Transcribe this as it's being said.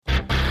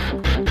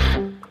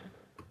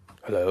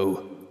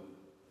Hello?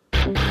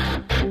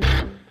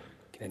 Can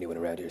anyone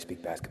around here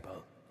speak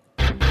basketball?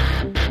 There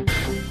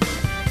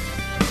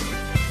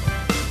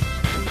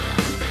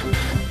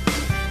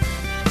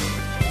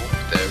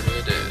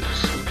it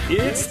is.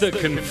 It's the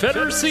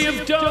Confederacy of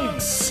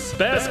Dunks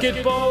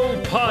Basketball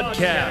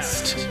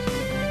Podcast.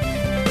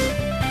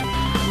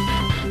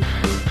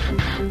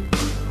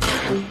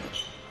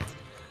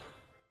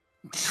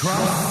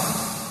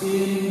 Trust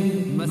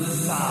in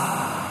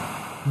Messiah.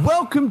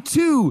 Welcome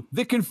to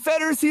the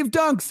Confederacy of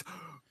Dunks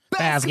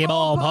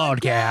Basketball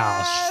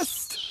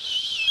Podcast.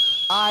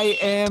 I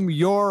am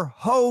your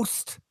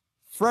host,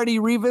 Freddie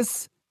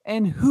Rivas,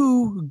 and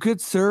who, good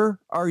sir,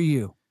 are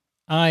you?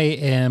 I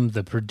am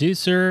the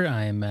producer.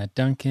 I'm Matt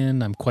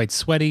Duncan. I'm quite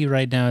sweaty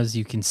right now, as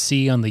you can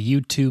see on the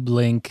YouTube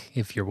link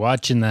if you're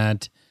watching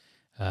that.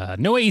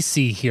 No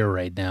AC here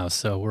right now,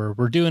 so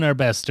we're doing our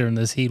best during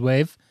this heat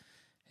wave.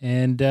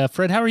 And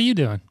Fred, how are you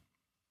doing?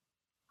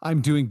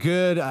 I'm doing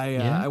good.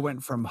 I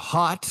went from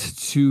hot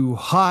to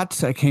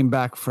hot. I came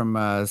back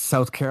from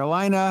South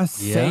Carolina,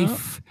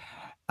 safe,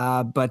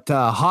 but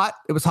hot.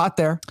 It was hot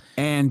there,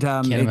 and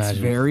it's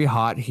imagine. very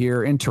hot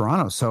here in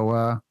Toronto.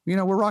 So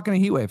we're rocking a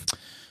heat wave.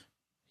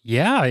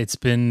 Yeah, it's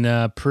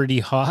been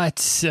pretty hot.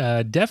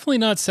 Definitely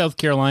not South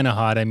Carolina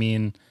hot. I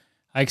mean,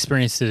 I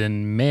experienced it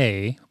in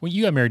May. Well,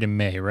 you got married in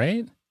May,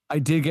 right? I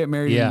did get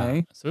married in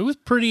May. So it was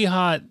pretty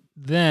hot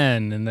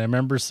then. And I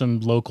remember some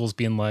locals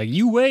being like,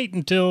 you wait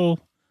until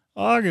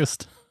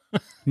August.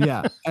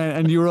 Yeah.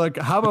 And you were like,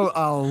 how about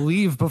I'll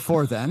leave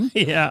before then?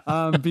 Yeah.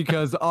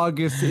 Because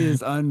August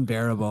is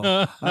unbearable.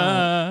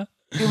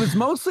 It was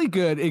mostly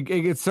good.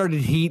 It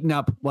started heating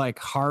up like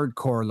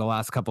hardcore the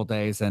last couple of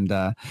days. And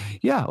a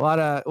lot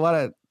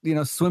of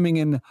swimming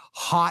in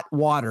hot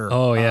water.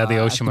 Oh, yeah. The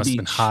ocean must beach.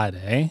 have been hot,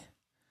 eh?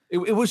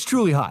 It was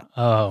truly hot.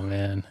 Oh,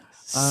 man.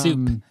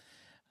 Soup.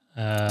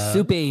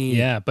 Soupy.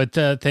 Yeah, but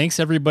thanks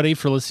everybody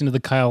for listening to the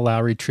Kyle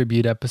Lowry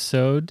tribute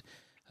episode.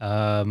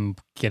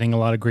 Getting a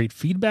lot of great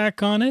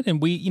feedback on it,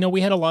 and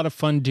we had a lot of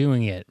fun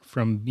doing it.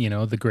 From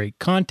the great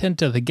content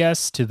to the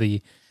guests to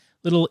the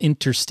little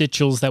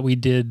interstitials that we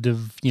did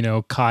of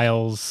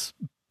Kyle's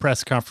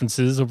press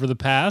conferences over the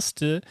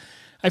past.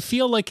 I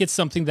feel like it's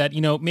something that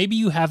maybe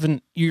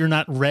you're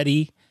not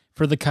ready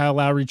for the Kyle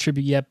Lowry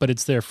tribute yet, but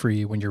it's there for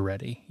you when you're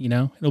ready.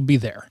 It'll be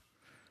there.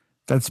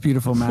 That's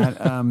beautiful, Matt.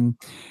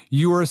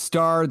 You were a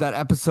star. That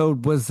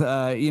episode was,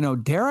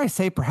 dare I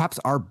say, perhaps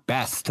our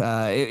best.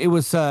 It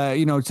was,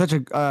 such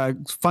a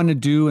fun to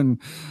do and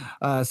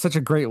such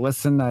a great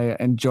listen. I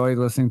enjoyed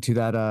listening to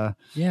that.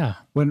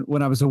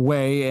 When I was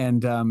away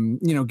and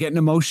getting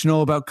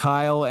emotional about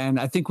Kyle, and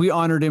I think we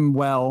honored him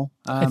well.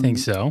 I think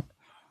so.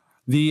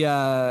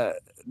 The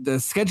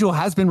schedule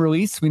has been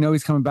released. We know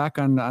he's coming back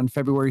on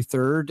February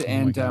 3rd,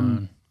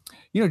 and.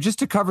 Just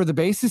to cover the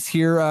bases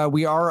here,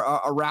 we are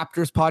a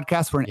Raptors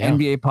podcast. We're an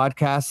NBA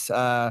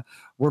podcast.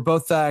 We're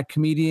both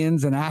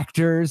comedians and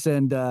actors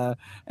and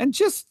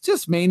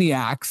just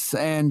maniacs.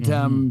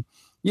 And,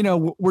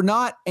 we're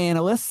not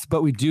analysts,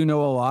 but we do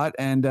know a lot.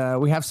 And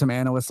we have some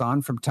analysts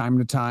on from time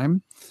to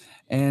time.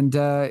 And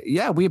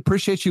we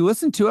appreciate you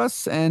listening to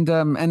us. And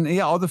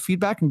all the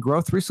feedback and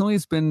growth recently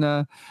has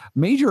been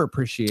major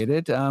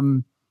appreciated.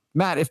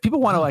 Matt, if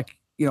people want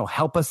to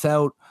help us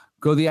out,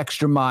 go the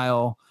extra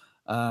mile,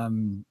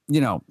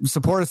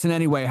 support us in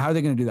any way, how are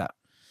they going to do that?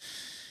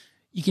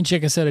 You can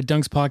check us out at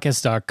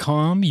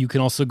dunkspodcast.com. You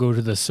can also go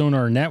to the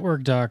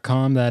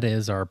sonarnetwork.com. That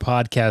is our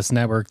podcast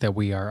network that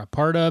we are a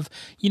part of.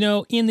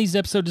 In these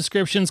episode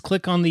descriptions,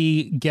 click on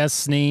the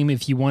guest's name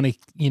if you want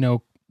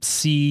to,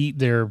 see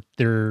their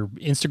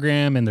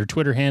Instagram and their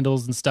Twitter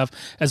handles and stuff,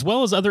 as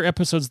well as other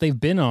episodes they've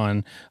been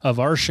on of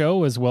our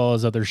show, as well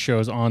as other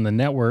shows on the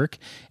network.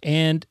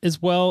 And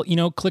as well,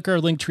 click our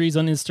link trees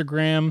on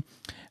Instagram.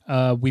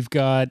 We've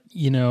got,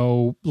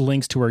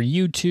 links to our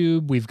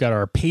YouTube. We've got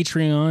our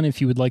Patreon if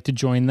you would like to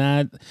join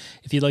that.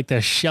 If you'd like to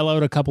shell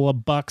out a couple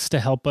of bucks to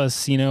help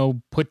us,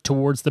 put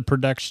towards the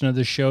production of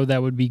the show,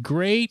 that would be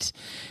great.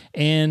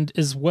 And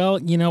as well,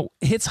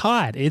 it's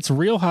hot. It's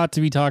real hot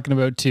to be talking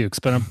about Tukes,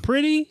 but I'm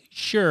pretty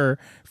sure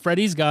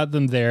Freddie's got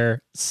them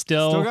there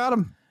still. Still got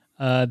them.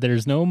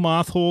 There's no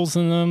moth holes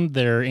in them.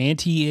 They're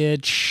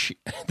anti-itch.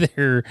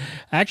 They're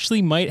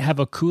actually might have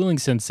a cooling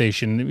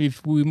sensation.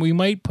 If we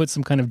might put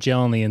some kind of gel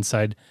on the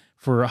inside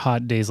for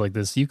hot days like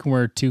this. You can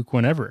wear a toque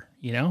whenever,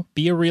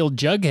 be a real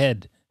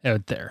jughead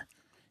out there,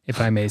 if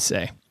I may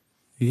say.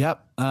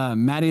 Yep.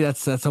 Maddie,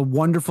 that's a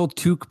wonderful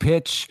toque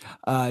pitch.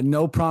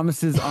 No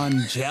promises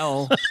on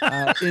gel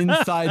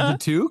inside the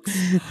toques.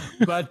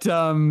 But,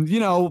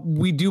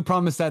 we do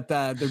promise that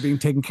they're being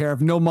taken care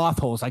of. No moth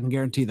holes. I can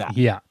guarantee that.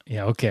 Yeah.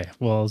 Yeah. Okay.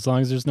 Well, as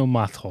long as there's no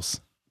moth holes.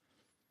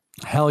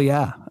 Hell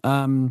yeah.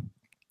 Maddie,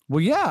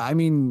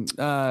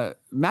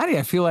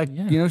 I feel like,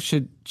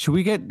 should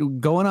we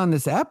get going on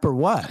this app or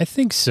what? I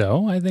think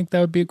so. I think that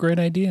would be a great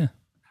idea.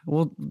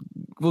 Well,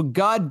 well,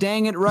 God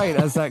dang it, right?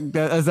 As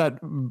that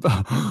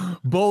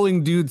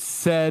bowling dude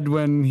said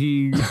when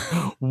he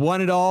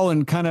won it all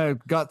and kind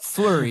of got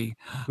slurry.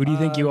 Who do you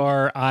think you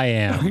are? I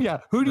am. Yeah.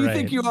 Who do you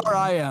think you are?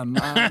 I am.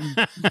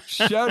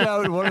 Shout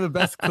out one of the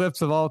best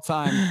clips of all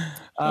time.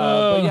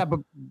 But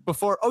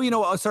before,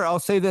 sorry, I'll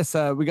say this.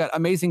 We got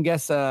amazing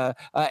guests,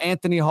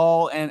 Anthony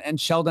Hall and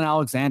Sheldon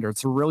Alexander.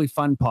 It's a really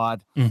fun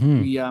pod.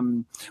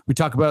 Mm-hmm. We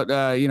talk about,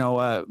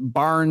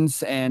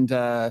 Barnes and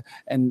the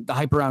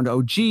hype around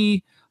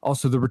OG,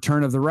 also the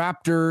return of the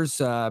Raptors,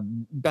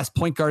 best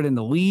point guard in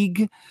the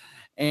league,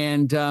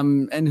 and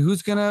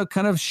who's going to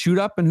kind of shoot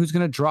up and who's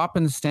going to drop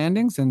in the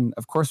standings. And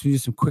of course we do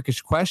some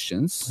quickish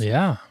questions.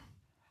 Yeah.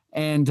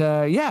 And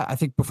I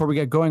think before we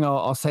get going,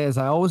 I'll say, as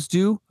I always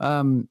do,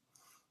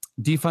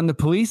 defund the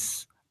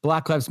police,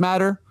 Black Lives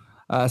Matter,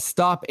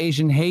 stop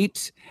Asian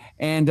hate,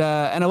 and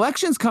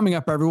elections coming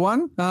up,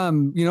 everyone.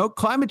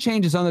 Climate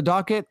change is on the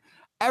docket.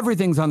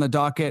 Everything's on the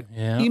docket.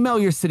 Yeah. Email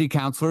your city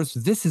councilors.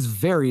 This is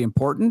very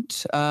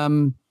important.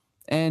 Know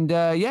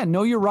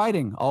your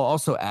riding. I'll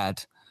also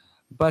add.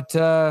 But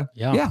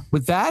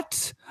with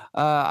that,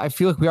 I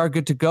feel like we are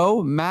good to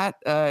go. Matt,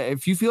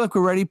 if you feel like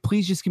we're ready,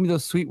 please just give me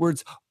those sweet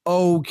words.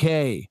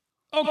 Okay.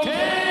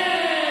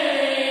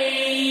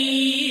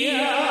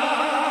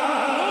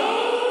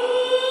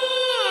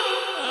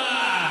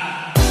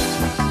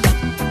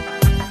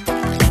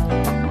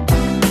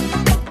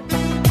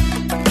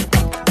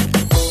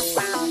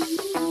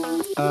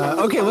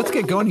 Okay, let's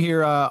get going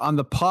here on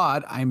the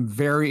pod. I'm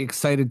very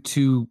excited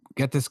to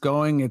get this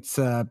going. It's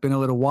been a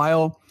little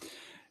while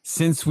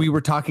since we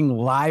were talking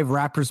live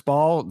Raptors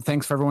ball.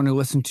 Thanks for everyone who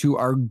listened to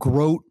our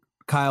Groat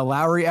Kyle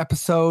Lowry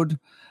episode.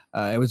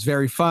 It was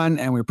very fun,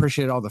 and we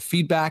appreciate all the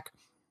feedback.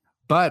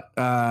 But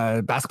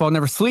basketball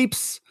never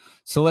sleeps,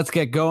 so let's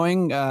get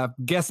going.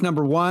 Guest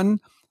number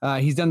one,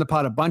 he's done the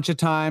pod a bunch of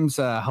times.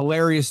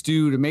 Hilarious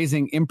dude,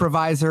 amazing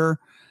improviser.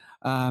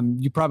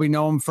 You probably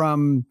know him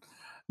from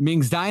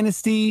Ming's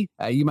Dynasty.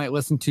 You might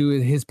listen to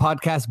his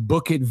podcast,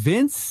 Book It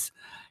Vince.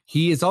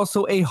 He is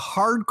also a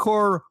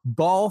hardcore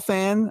Ball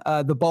fan,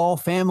 the Ball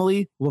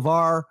family,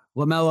 LeVar,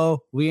 LaMelo,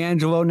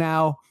 LiAngelo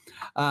now,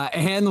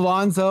 and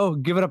Lonzo.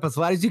 Give it up as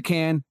loud as you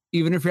can,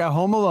 even if you're at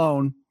home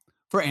alone,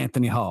 for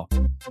Anthony Hall.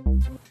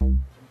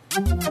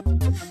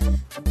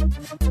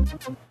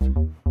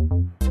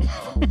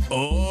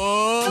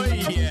 Oh,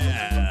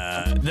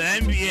 yeah. The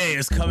NBA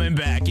is coming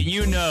back,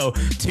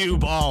 and two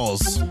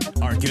balls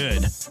are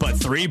good, but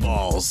three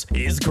balls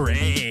is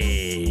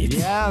great.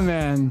 Yeah,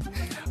 man.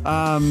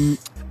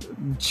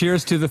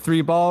 Cheers to the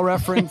three ball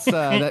reference.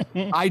 That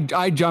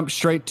I jumped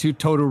straight to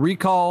Total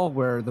Recall,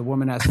 where the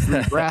woman has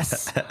three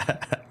breasts.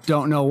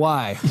 Don't know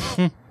why.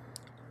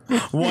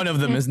 One of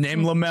them is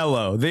named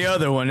LaMelo, the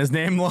other one is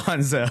named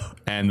Lonzo,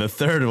 and the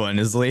third one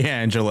is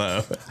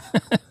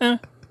LiAngelo.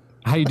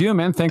 How you doing,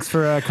 man? Thanks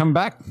for coming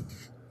back.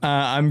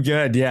 I'm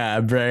good. Yeah,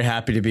 I'm very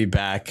happy to be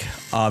back.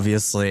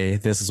 Obviously,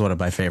 this is one of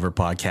my favorite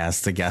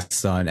podcasts to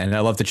guest on, and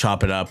I love to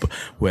chop it up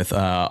with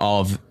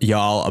all of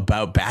y'all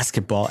about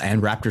basketball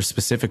and Raptors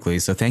specifically.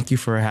 So thank you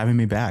for having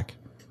me back.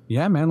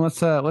 Yeah, man. Let's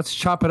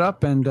chop it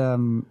up,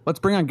 and let's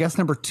bring on guest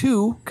number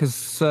two,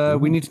 because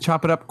we need to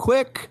chop it up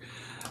quick.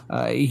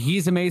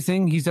 He's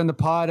amazing. He's done the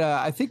pod,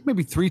 I think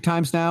maybe 3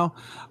 times now.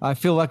 I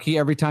feel lucky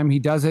every time he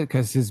does it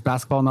because his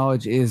basketball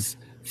knowledge is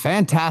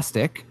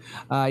fantastic.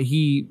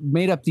 He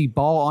made up the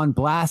Ball on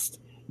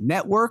Blast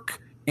network,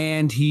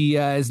 and he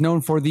is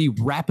known for the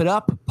Wrap It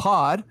Up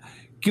pod.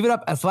 Give it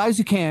up as loud as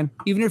you can,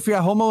 even if you're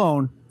at home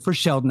alone, for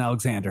Sheldon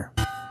Alexander.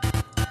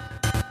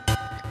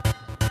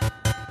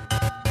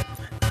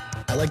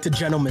 I like the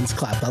gentleman's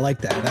clap. I like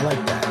that.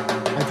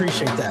 I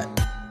appreciate that.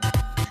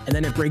 And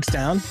then it breaks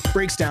down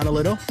a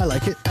little. I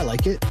like it.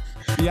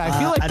 Yeah, I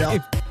feel like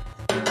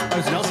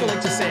I'd also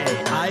like to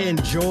say I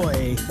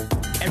enjoy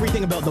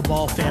everything about the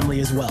Ball family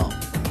as well.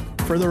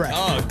 For the record.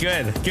 Oh,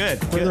 good.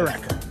 For the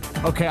record.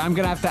 Okay, I'm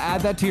gonna have to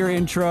add that to your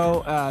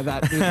intro.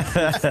 That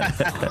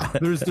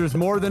there's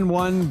more than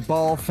one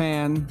Ball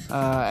fan,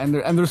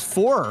 and there's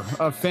 4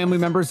 family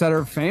members that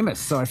are famous.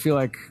 So I feel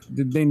like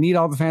they need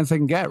all the fans they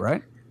can get,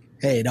 right?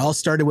 Hey, it all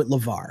started with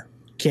LeVar.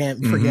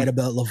 Can't forget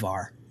about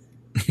LeVar.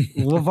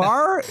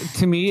 LeVar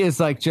to me is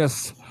like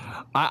just.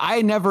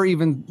 I never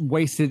even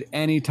wasted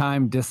any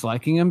time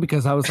disliking him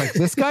because I was like,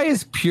 this guy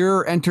is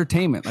pure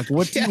entertainment. Like,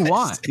 what do you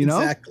want? You know?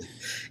 Exactly.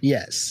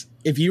 Yes.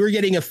 If you were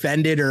getting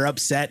offended or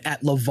upset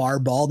at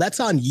LeVar Ball, that's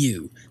on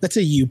you. That's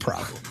a you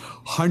problem.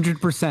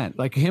 100%.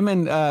 Like him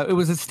and it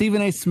was a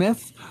Stephen A.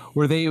 Smith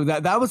where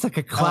that was like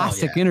a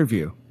classic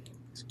interview.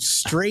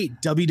 Straight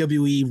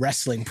WWE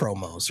wrestling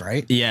promos,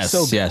 right?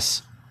 Yes.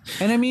 Yes.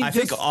 And I mean, I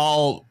think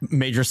all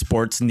major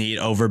sports need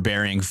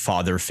overbearing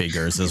father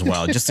figures as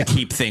well, just to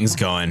keep things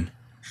going.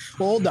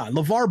 Well, hold on.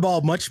 LeVar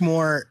Ball much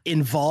more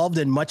involved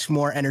and much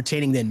more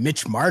entertaining than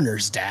Mitch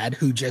Marner's dad,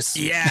 who just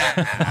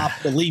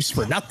off the Leafs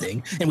for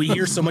nothing. And we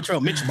hear so much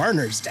about Mitch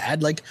Marner's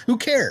dad. Like, who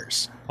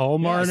cares? Oh,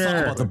 Marner.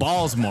 Talk about the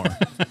balls more.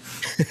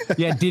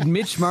 Yeah. Did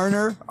Mitch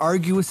Marner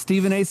argue with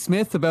Stephen A.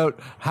 Smith about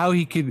how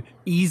he could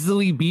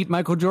easily beat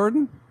Michael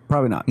Jordan?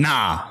 Probably not.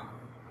 Nah.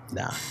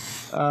 Nah.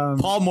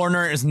 Paul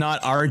Morner is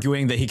not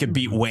arguing that he could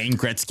beat Wayne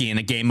Gretzky in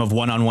a game of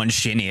one-on-one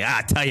shinny.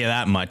 I tell you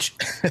that much.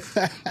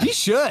 He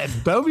should.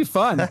 That would be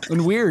fun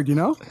and weird, you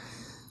know?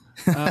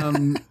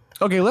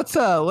 Okay, let's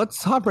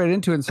hop right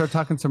into it and start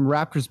talking some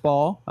Raptors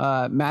ball.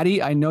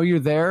 Maddie, I know you're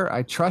there.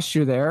 I trust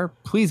you're there.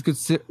 Please, good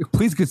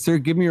sir,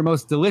 give me your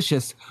most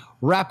delicious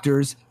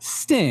Raptors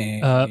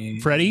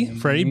sting.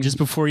 Freddie, just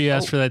before you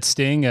ask for that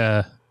sting,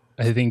 I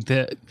think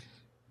that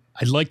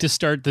I'd like to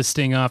start the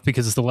sting off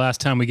because it's the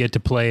last time we get to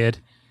play it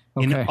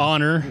in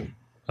honor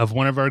of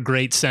one of our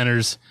great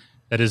centers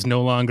that is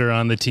no longer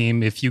on the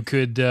team. If you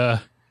could,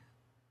 if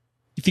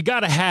you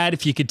got a hat,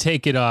 if you could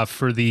take it off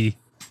for the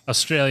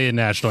Australian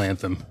national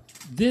anthem.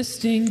 This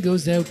sting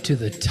goes out to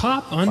the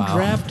top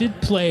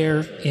undrafted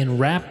player in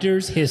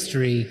Raptors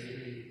history,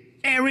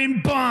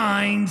 Aaron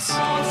Bynes.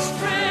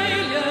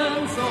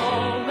 Australians,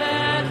 all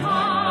their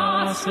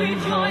hearts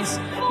rejoice.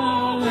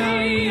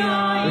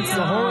 It's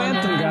the whole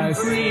anthem,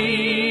 guys.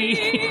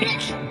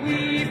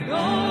 We've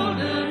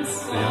golden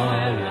soil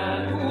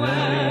and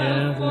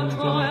well for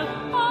toil.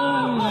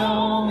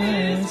 All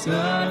is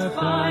earth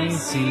I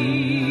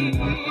see.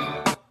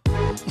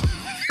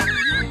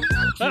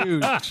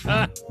 Huge.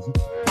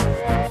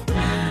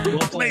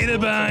 Play the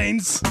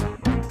Bynes.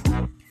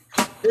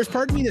 There's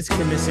part of me that's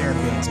gonna miss Aaron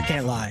Baines. I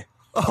can't lie.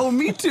 Oh,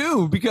 me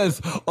too.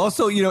 Because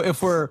also, you know,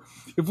 if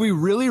we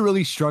really,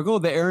 really struggle,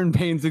 the Aaron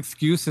Payne's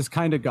excuse is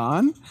kind of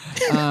gone.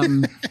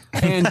 And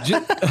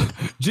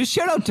just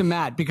shout out to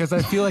Matt because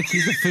I feel like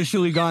he's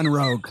officially gone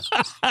rogue.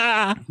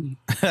 I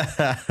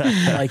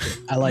like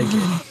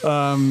it.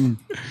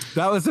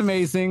 That was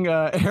amazing.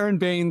 Aaron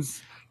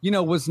Baines, you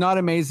know, was not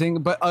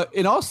amazing, but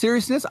in all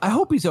seriousness, I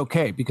hope he's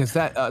okay because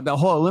that the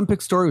whole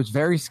Olympic story was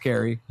very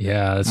scary.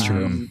 Yeah, that's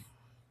true.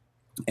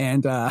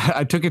 And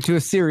I took it to a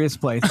serious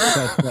place.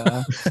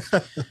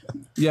 But,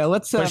 yeah,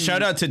 let's. But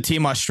shout out to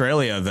Team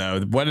Australia,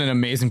 though. What an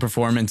amazing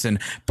performance. And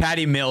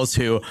Patty Mills,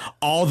 who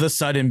all of a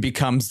sudden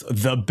becomes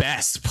the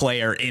best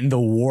player in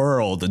the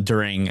world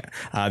during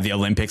the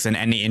Olympics and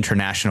any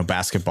international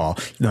basketball.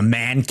 The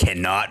man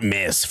cannot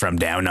miss from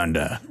down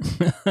under.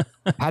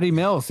 Patty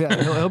Mills,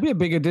 yeah, he'll be a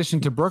big addition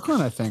to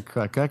Brooklyn, I think.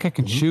 Like that guy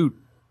can shoot.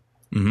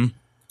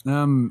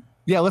 Mm-hmm.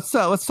 Yeah, let's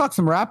talk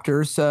some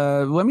Raptors.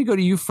 Let me go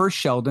to you first,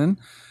 Sheldon.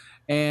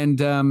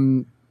 And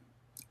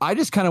I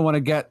just kind of want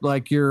to get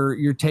like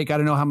your take. I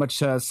don't know how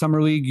much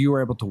Summer League you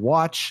were able to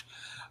watch,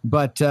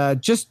 but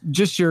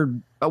just your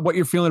what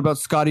you're feeling about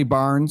Scotty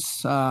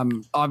Barnes.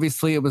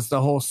 Obviously, it was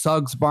the whole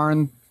Suggs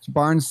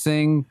Barnes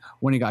thing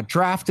when he got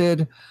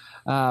drafted,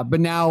 but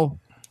now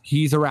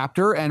he's a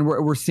Raptor and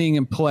we're seeing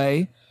him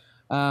play.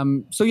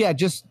 So yeah,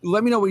 just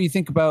let me know what you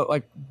think about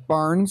like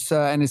Barnes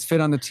and his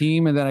fit on the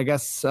team, and then I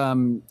guess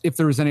if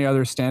there was any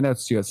other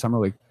standouts to you at Summer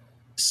League.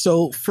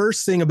 So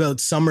first thing about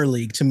Summer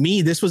League, to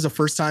me, this was the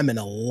first time in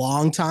a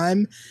long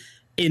time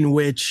in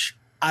which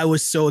I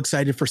was so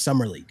excited for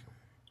Summer League.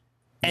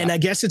 And I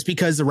guess it's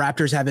because the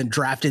Raptors haven't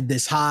drafted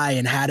this high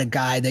and had a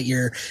guy that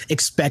you're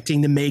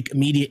expecting to make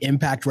immediate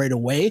impact right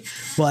away.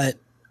 But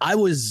I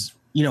was,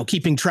 you know,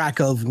 keeping track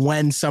of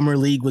when Summer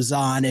League was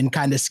on and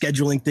kind of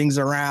scheduling things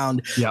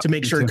around to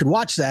make sure I could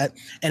watch that.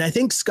 And I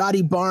think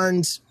Scotty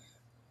Barnes,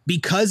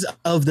 because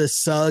of the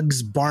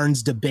Suggs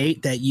Barnes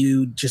debate that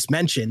you just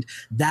mentioned,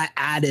 that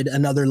added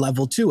another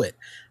level to it.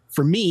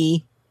 For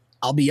me,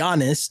 I'll be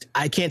honest,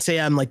 I can't say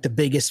I'm like the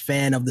biggest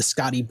fan of the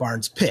Scotty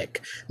Barnes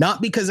pick. Not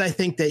because I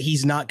think that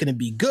he's not going to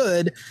be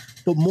good,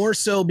 but more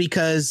so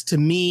because to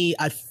me,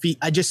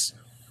 I just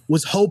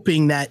was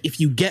hoping that if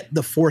you get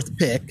the fourth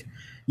pick,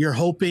 you're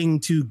hoping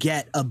to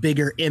get a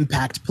bigger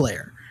impact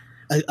player.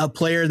 A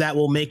player that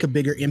will make a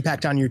bigger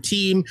impact on your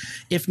team,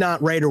 if not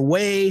right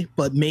away,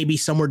 but maybe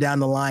somewhere down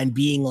the line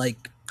being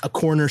like a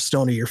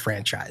cornerstone of your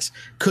franchise.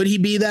 Could he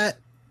be that?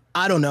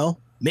 I don't know.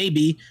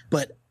 Maybe.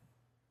 But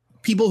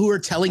people who are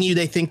telling you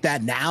they think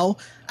that now,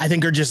 I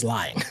think are just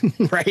lying,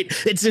 right?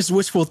 It's just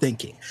wishful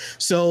thinking.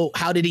 So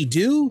how did he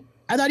do?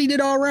 I thought he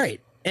did all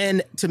right.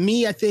 And to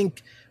me, I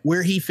think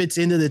where he fits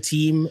into the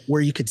team,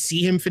 where you could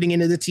see him fitting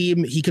into the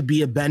team, he could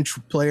be a bench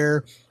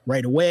player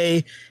right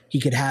away. He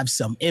could have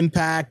some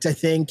impact. I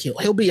think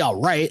he'll be all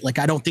right. Like,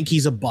 I don't think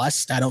he's a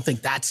bust. I don't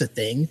think that's a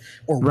thing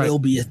or will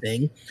be a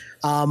thing.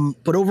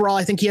 But overall,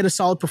 I think he had a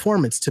solid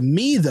performance. To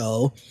me,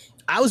 though,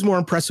 I was more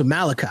impressed with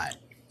Malachi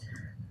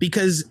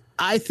because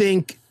I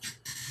think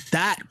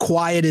that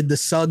quieted the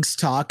Suggs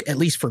talk, at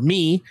least for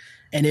me,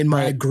 and in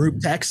my group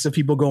texts of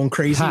people going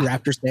crazy,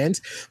 Raptors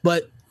fans.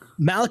 But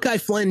Malachi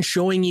Flynn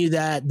showing you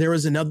that there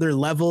was another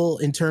level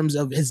in terms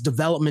of his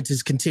development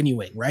is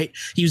continuing, right?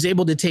 He was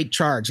able to take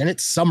charge, and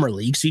it's Summer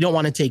League, so you don't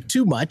want to take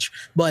too much,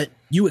 but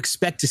you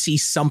expect to see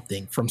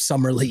something from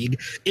Summer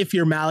League if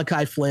you're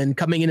Malachi Flynn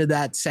coming into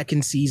that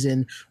second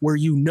season where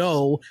you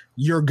know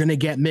you're going to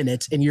get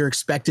minutes and you're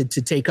expected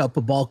to take up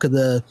a bulk of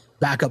the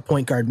backup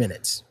point guard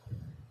minutes.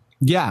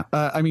 Yeah,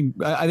 I mean,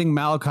 I think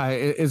Malachi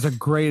is a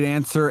great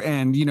answer,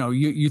 and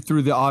you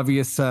threw the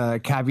obvious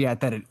caveat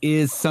that it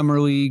is Summer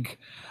League.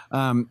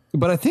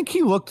 But I think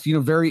he looked,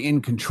 very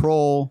in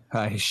control.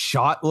 His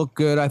shot looked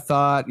good. I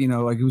thought,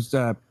 like he was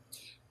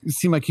it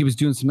seemed like he was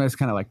doing some nice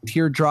kind of like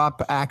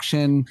teardrop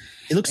action.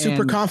 He looks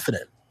super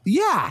confident.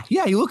 Yeah,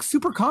 he looks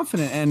super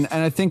confident, and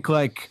I think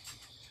I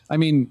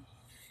mean,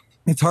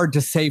 it's hard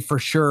to say for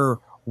sure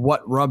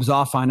what rubs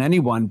off on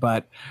anyone,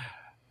 but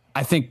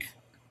I think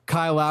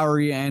Kyle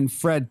Lowry and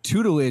Fred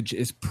tutelage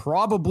is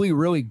probably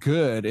really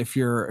good if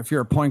you're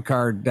a point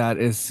guard that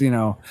is,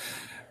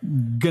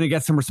 going to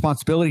get some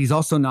responsibility. He's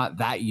also not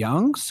that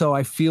young. So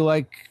I feel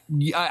like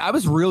I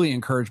was really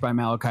encouraged by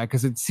Malachi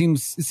because it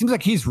seems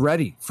like he's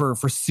ready for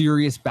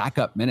serious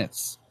backup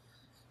minutes.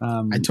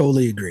 I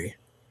totally agree.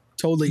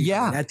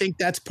 Yeah. And I think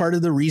that's part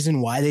of the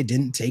reason why they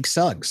didn't take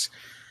Suggs,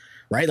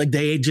 right? Like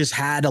they just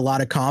had a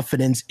lot of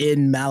confidence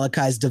in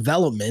Malachi's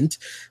development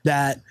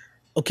that,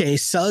 okay,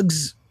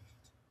 Suggs,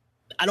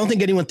 I don't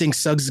think anyone thinks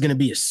Suggs is going to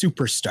be a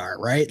superstar,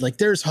 right? Like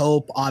there's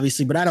hope,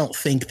 obviously, but I don't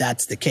think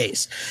that's the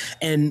case.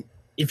 And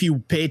if you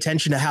pay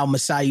attention to how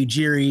Masai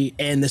Ujiri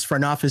and this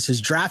front office is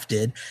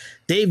drafted,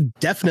 they've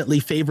definitely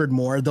favored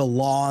more the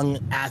long,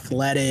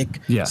 athletic,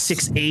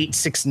 6'8",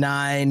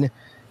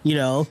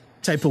 6'9",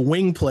 type of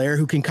wing player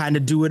who can kind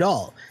of do it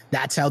all.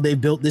 That's how they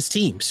built this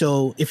team.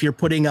 So if you're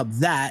putting up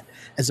that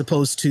as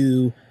opposed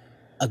to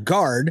a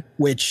guard,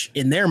 which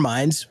in their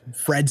minds,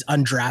 Fred's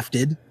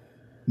undrafted,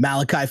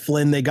 Malachi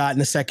Flynn they got in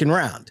the second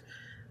round.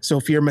 So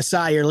if you're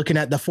Masai, you're looking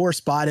at the 4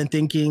 spot and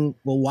thinking,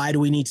 well, why do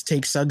we need to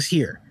take Suggs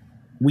here?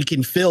 We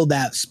can fill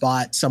that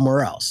spot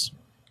somewhere else.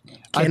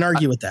 Can't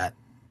argue with that.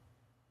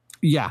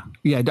 Yeah.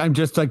 I'm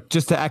just to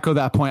echo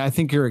that point. I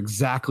think you're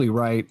exactly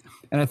right.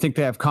 And I think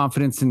they have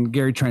confidence in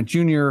Gary Trent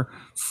Jr.,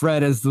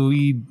 Fred as the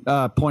lead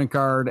point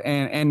guard,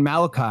 and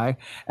Malachi.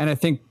 And I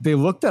think they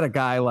looked at a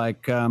guy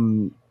like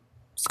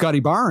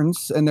Scotty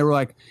Barnes, and they were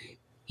like,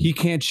 he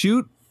can't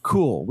shoot.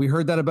 Cool. We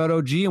heard that about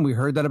OG, and we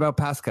heard that about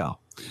Pascal.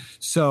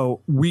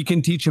 So we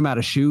can teach him how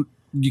to shoot.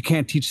 You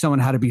can't teach someone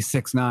how to be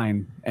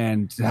 6'9"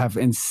 and have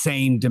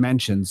insane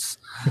dimensions.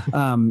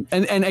 And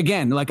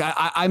again, like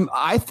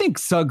I think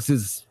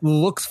Suggs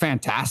looks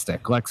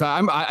fantastic. Like so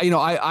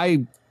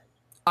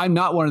I'm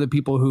not one of the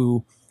people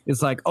who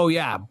is like, oh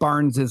yeah,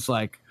 Barnes is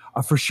like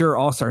a for sure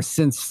all-star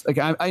since like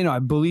I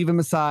believe in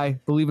Masai,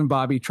 believe in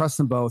Bobby, trust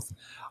them both.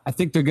 I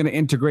think they're going to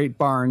integrate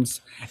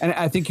Barnes, and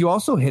I think you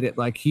also hit it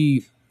like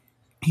he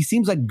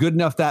seems like good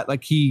enough that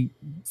like he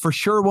for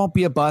sure won't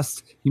be a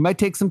bust. He might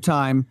take some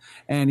time,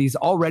 and he's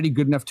already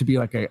good enough to be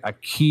like a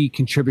key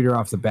contributor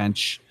off the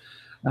bench.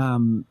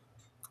 We'll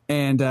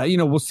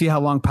see how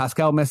long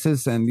Pascal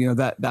misses, and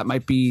that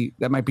might be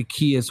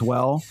key as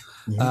well.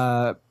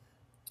 Mm-hmm.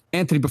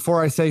 Anthony,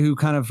 before I say who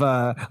kind of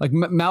like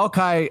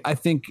Malachi, I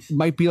think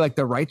might be like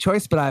the right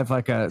choice, but I have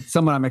like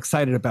someone I'm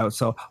excited about,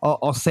 so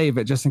I'll save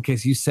it just in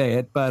case you say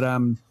it.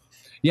 But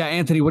yeah,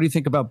 Anthony, what do you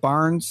think about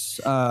Barnes?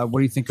 What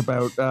do you think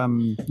about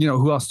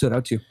who else stood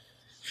out to you?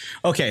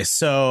 Okay,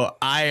 so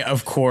I,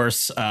 of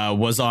course,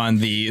 was on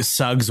the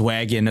Suggs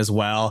wagon as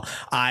well.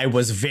 I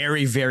was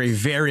very, very,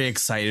 very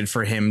excited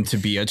for him to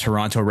be a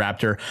Toronto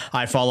Raptor.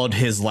 I followed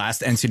his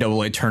last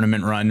NCAA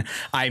tournament run.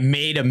 I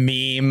made a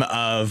meme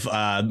of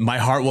My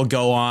Heart Will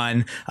Go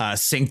On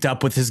synced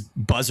up with his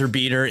buzzer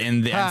beater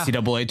in the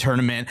NCAA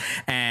tournament,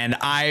 and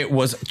I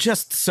was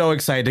just so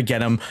excited to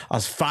get him. I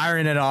was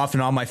firing it off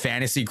in all my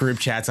fantasy group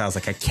chats. I was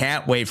like, I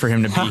can't wait for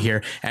him to be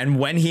here. And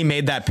when he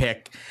made that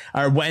pick,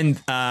 or when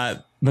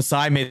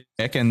Masai made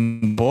the pick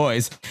and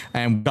boys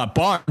and got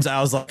Barnes, I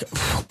was like,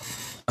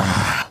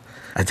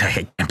 I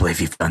can't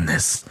believe you've done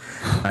this.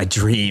 My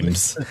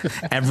dreams,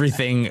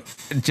 everything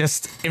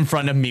just in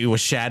front of me was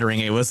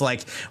shattering. It was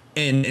like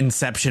in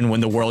Inception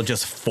when the world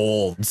just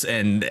folds,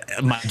 and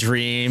my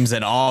dreams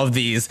and all of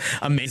these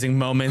amazing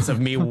moments of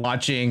me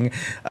watching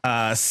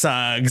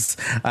Suggs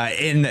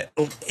in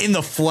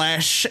the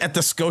flesh at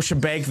the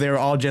Scotiabank, they were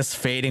all just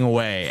fading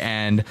away.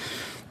 And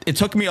it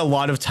took me a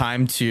lot of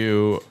time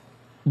to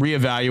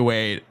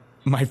reevaluate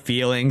my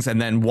feelings,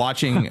 and then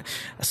watching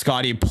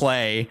Scotty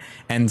play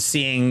and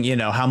seeing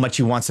how much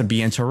he wants to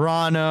be in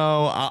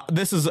Toronto.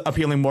 This is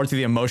appealing more to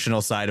the emotional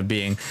side of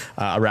being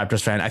a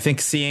Raptors fan. I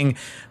think seeing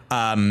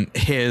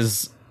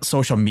his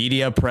social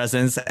media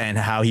presence and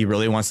how he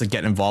really wants to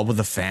get involved with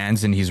the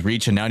fans, and he's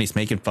reaching out, he's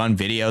making fun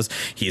videos,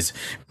 he's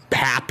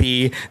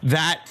happy,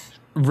 that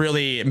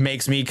really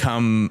makes me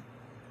come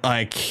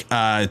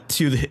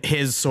to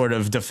his sort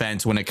of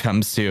defense when it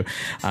comes to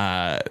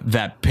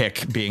that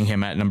pick being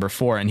him at number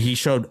 4. And he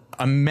showed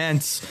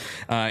immense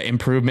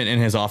improvement in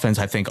his offense,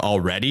 I think,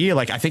 already.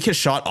 Like, I think his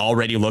shot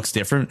already looks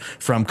different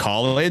from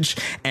college.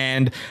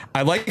 And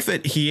I like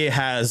that he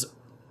has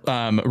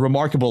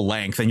remarkable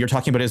length, and you're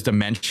talking about his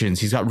dimensions.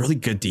 He's got really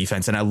good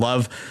defense, and I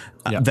love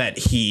that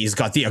he's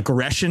got the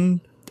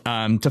aggression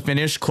to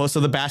finish close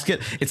to the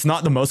basket. It's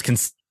not the most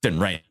consistent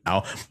right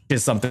now,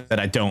 is something that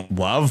I don't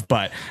love,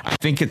 but I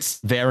think it's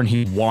there, and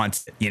he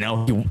wants it.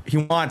 He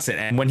wants it,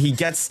 and when he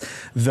gets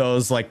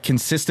those like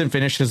consistent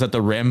finishes at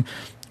the rim,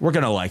 we're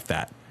gonna like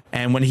that.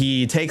 And when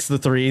he takes the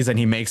threes and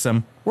he makes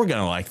them, we're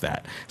gonna like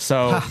that.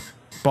 So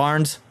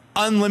Barnes,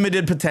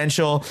 unlimited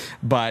potential,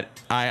 but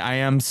I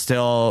am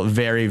still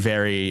very,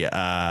 very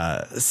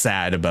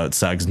sad about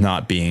Suggs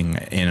not being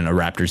in a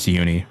Raptors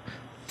uni.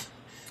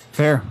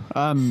 Fair.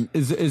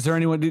 Is there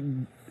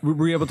anyone?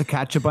 Were you able to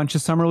catch a bunch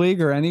of Summer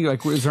League or any?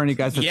 Like, is there any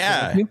guys that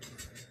Yeah. you?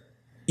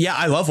 Yeah,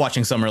 I love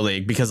watching Summer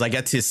League because I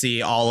get to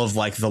see all of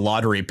like the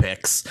lottery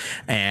picks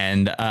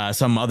and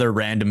some other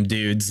random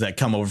dudes that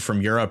come over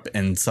from Europe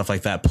and stuff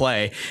like that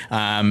play.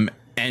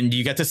 And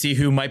you get to see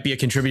who might be a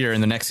contributor in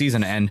the next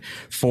season. And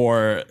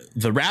for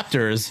the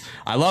Raptors,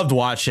 I loved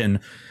watching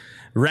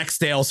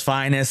Rexdale's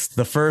finest,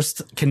 the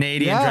first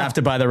Canadian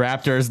drafted by the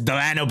Raptors,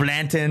 Delano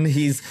Blanton.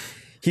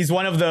 He's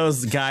one of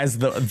those guys,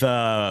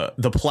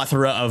 the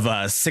plethora of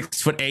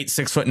 6'8",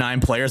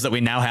 6'9" players that we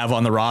now have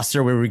on the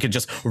roster, where we could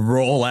just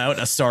roll out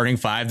a starting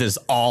five that's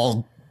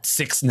all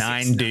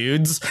 6'9"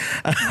 dudes,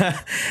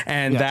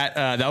 and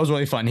that was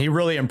really fun. He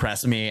really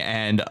impressed me,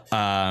 and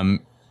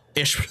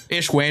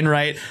Ish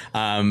Wainwright,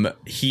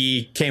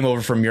 he came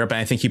over from Europe,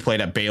 and I think he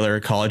played at Baylor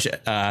College.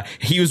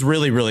 He was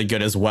really, really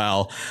good as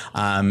well.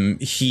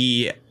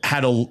 He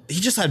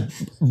just had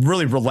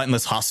really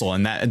relentless hustle,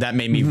 and that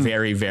made me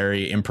very,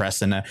 very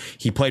impressed. And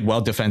he played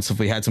well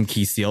defensively, had some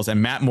key steals.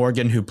 And Matt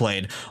Morgan, who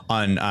played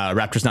on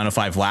Raptors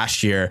 905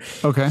 last year,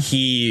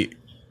 he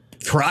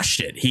crushed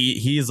it.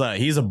 He's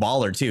a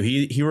baller too.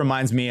 He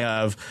reminds me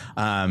of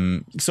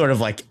sort of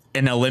like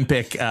an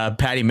Olympic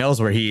Patty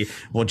Mills, where he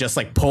will just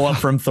like pull up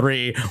from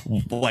three,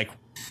 like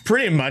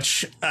pretty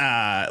much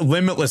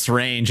limitless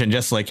range, and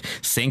just like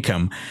sink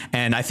him.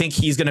 And I think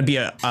he's going to be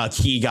a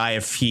key guy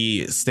if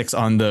he sticks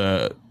on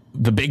the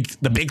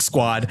big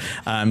squad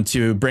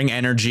to bring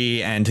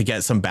energy and to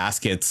get some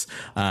baskets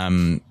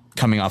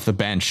coming off the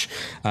bench.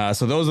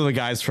 So those are the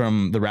guys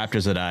from the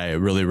Raptors that I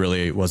really,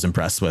 really was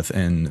impressed with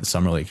in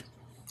Summer League.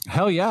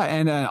 Hell yeah.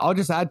 And I'll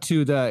just add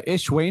to the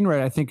Ish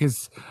Wainwright, I think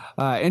is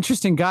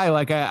interesting guy.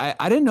 Like I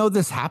didn't know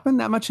this happened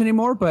that much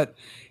anymore, but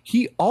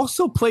he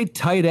also played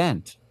tight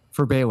end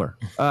for Baylor.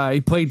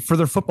 He played for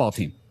their football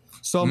team.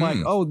 So I'm like,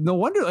 oh, no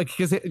wonder, like,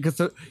 because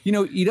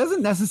he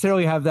doesn't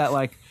necessarily have that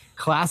like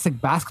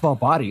classic basketball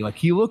body. Like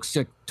he looks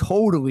like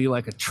totally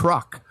like a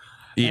truck.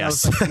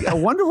 Yes. I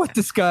wonder what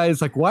this guy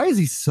is like. Why is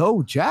he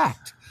so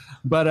jacked?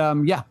 But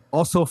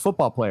also a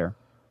football player.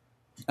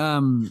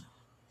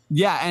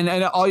 Yeah, and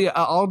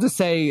I'll just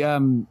say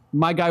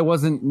my guy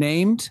wasn't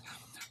named,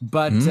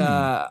 but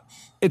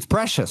it's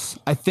Precious.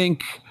 I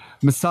think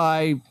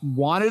Masai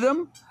wanted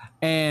him,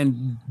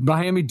 and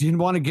Miami didn't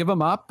want to give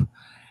him up,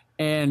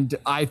 and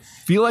I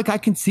feel like I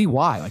can see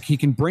why. Like he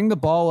can bring the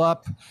ball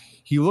up.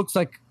 He looks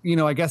like,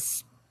 I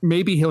guess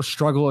maybe he'll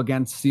struggle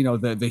against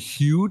the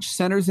huge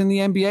centers in the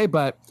NBA,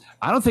 but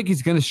I don't think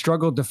he's going to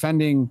struggle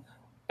defending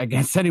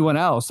against anyone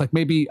else. Like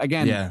maybe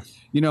again.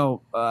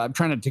 I'm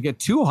trying not to get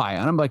too high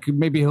on him. Like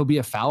maybe he'll be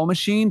a foul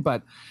machine,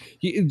 but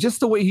he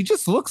just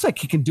looks like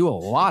he can do a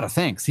lot of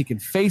things. He can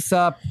face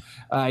up.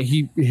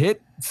 He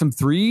hit some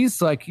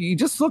threes. Like he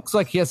just looks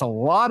like he has a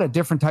lot of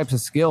different types of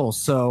skills.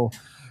 So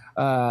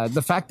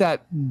the fact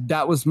that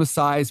was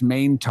Masai's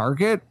main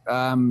target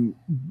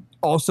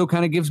also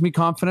kind of gives me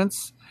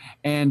confidence.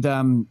 And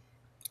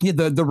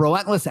the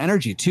relentless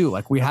energy too.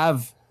 Like we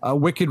have a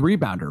wicked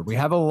rebounder. We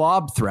have a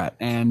lob threat.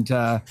 And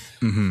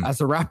as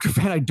a Raptor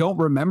fan, I don't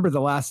remember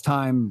the last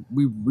time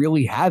we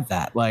really had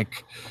that.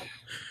 Like,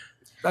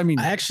 I mean,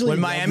 when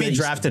Miami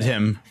drafted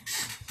him.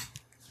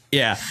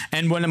 Yeah.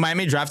 And when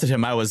Miami drafted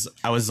him, I was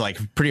like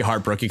pretty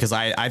heartbroken because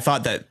I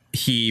thought that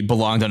he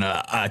belonged on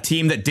a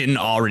team that didn't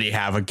already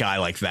have a guy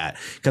like that.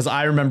 Because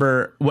I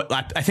remember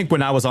I think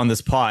when I was on this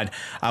pod,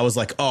 I was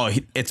like, oh,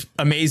 it's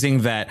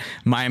amazing that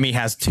Miami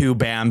has two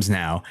Bams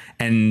now.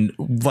 And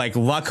like,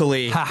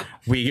 luckily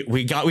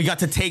we got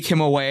to take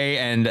him away.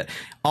 And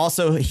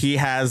also he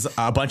has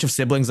a bunch of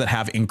siblings that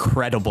have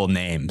incredible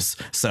names.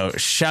 So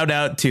shout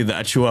out to the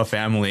Achua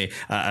family,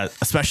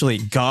 especially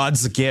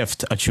God's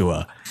gift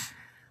Achua.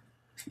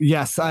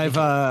 Yes, I've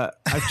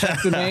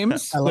checked the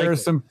names.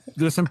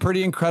 There's some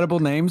pretty incredible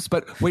names.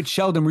 But wait,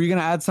 Sheldon, were you going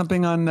to add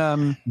something on?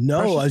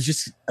 No,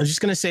 Precious? I was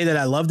just going to say that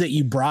I love that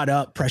you brought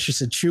up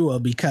Precious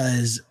Achua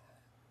because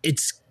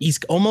he's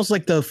almost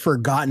like the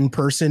forgotten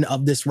person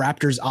of this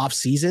Raptors off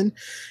season.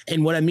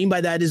 And what I mean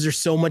by that is there's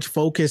so much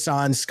focus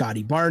on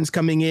Scotty Barnes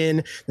coming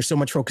in. There's so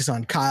much focus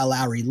on Kyle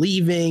Lowry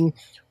leaving,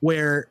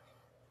 where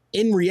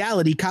in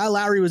reality, Kyle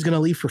Lowry was going to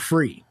leave for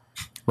free.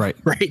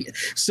 Right.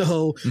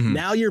 So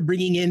now you're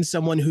bringing in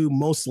someone who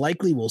most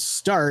likely will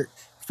start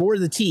for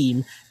the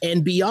team.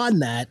 And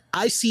beyond that,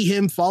 I see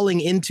him falling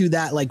into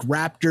that like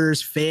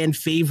Raptors fan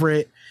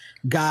favorite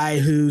guy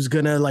who's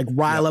going to like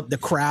rile up the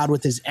crowd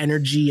with his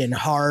energy and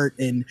heart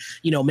and,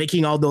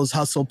 making all those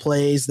hustle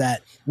plays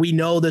that we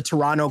know the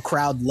Toronto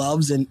crowd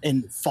loves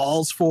and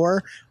falls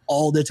for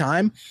all the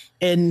time.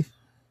 And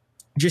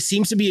just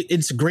seems to be,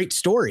 it's a great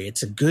story.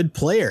 It's a good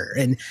player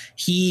and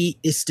he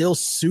is still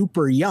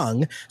super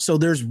young. So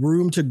there's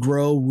room to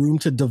grow, room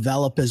to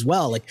develop as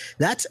well. Like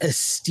that's a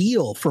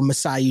steal from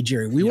Masai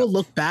Ujiri. We will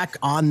look back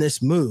on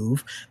this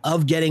move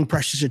of getting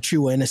Precious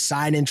Achua in a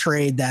sign and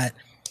trade that,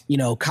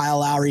 Kyle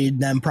Lowry and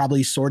them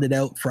probably sorted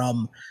out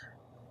from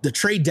the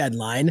trade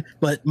deadline,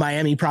 but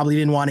Miami probably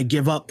didn't want to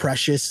give up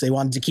Precious. They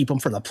wanted to keep him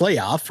for the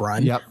playoff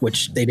run,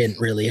 which they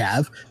didn't really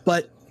have.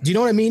 But do you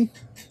know what I mean?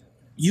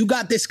 you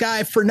got this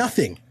guy for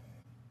nothing.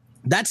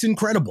 That's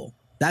incredible.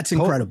 That's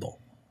incredible.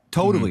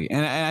 Totally.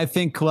 And I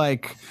think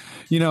like,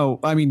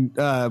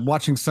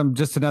 watching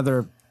just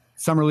another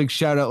summer league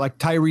shout out, like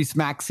Tyrese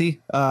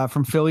Maxey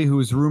from Philly, who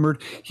was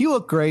rumored. He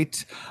looked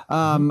great.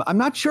 I'm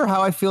not sure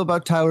how I feel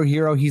about Tyler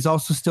Hero. He's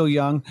also still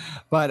young,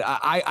 but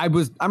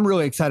I'm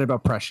really excited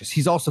about Precious.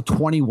 He's also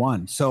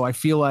 21. So I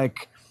feel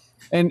like,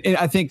 and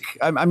I think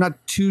I'm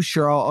not too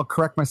sure. I'll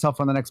correct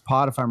myself on the next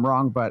pod if I'm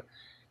wrong, but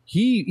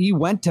he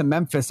went to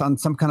Memphis on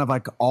some kind of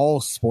like all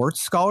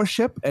sports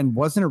scholarship and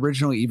wasn't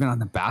originally even on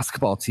the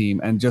basketball team,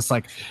 and just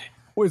like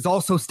was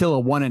also still a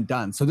one and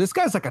done. So this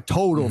guy's like a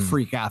total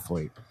freak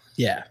athlete.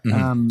 Yeah.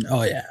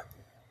 Oh yeah.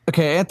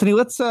 Okay, Anthony,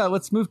 let's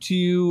move to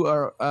you,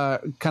 or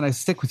kind of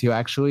stick with you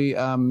actually.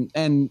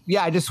 And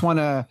yeah, I just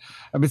I've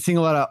been seeing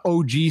a lot of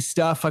OG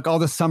stuff, like all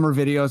the summer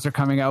videos are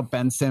coming out.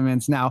 Ben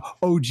Simmons now,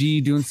 OG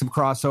doing some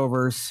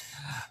crossovers,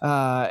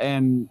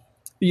 and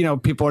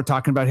people are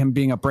talking about him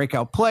being a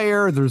breakout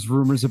player. There's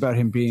rumors about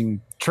him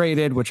being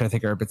traded, which I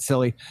think are a bit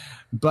silly.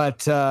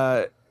 But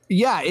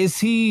is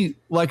he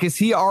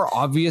our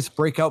obvious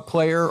breakout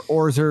player,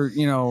 or is there,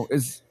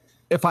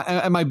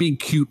 am I being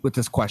cute with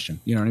this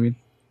question? You know what I mean?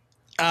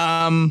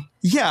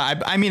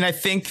 I mean, I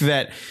think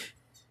that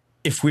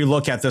if we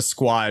look at the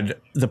squad,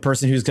 the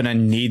person who's going to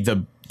need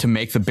to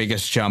make the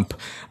biggest jump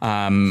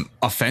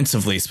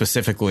offensively,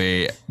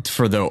 specifically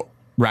for the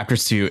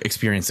Raptors to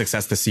experience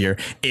success this year,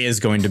 is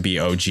going to be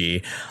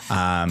OG.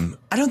 I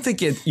don't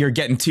think you're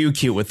getting too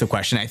cute with the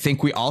question. I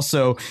think we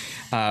also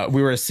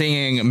we were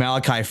singing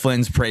Malachi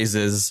Flynn's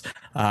praises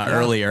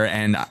earlier,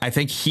 and I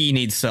think he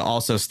needs to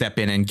also step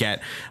in and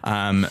get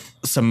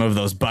some of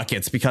those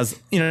buckets, because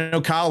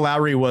Kyle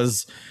Lowry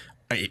was,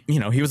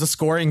 he was a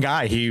scoring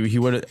guy. He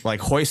would like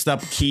hoist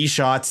up key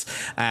shots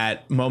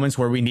at moments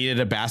where we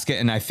needed a basket,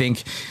 and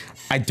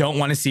I don't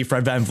want to see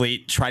Fred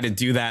VanVleet try to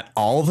do that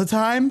all the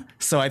time.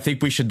 So I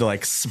think we should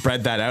like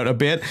spread that out a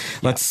bit. Yeah.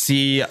 Let's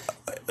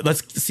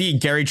see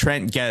Gary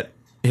Trent get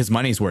his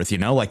money's worth,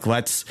 like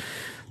let's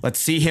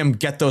see him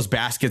get those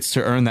baskets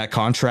to earn that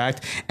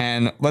contract.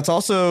 And let's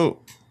also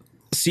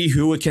see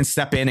who can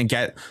step in and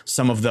get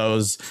some of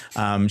those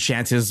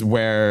chances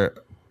where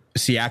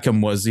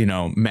Siakam was,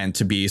 meant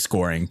to be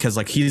scoring, because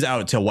like he's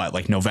out till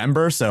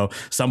November. So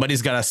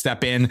somebody's got to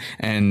step in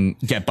and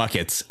get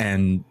buckets.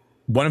 And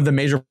one of the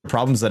major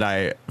problems that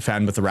I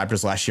found with the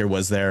Raptors last year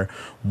was there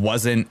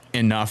wasn't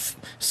enough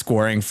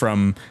scoring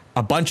from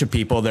a bunch of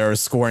people. There was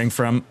scoring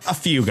from a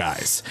few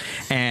guys.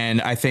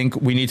 And I think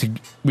we need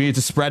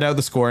to spread out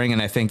the scoring.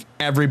 And I think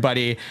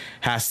everybody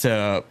has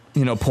to,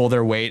 pull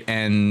their weight,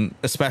 and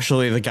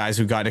especially the guys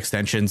who got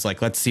extensions,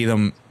 like let's see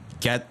them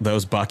get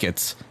those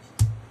buckets.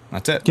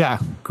 That's it. Yeah.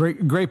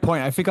 Great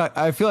point. I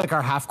feel like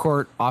our half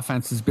court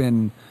offense has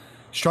been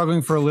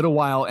struggling for a little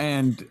while,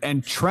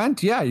 and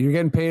Trent, you're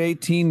getting paid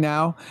 18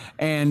 now,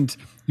 and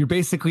you're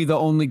basically the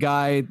only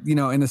guy,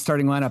 in the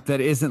starting lineup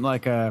that isn't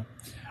like I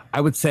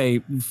would say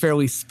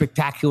fairly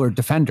spectacular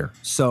defender.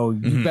 So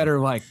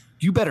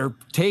you better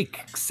take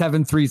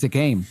 7 threes a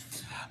game.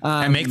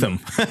 And make them.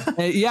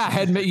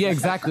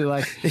 Exactly.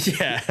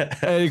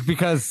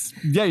 Because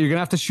you're going to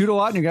have to shoot a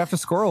lot and you're going to have to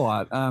score a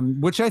lot,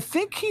 which I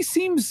think he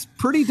seems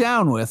pretty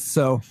down with.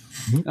 So,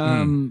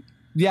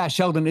 yeah,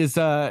 Sheldon, is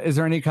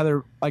there any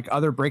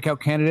other breakout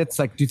candidates?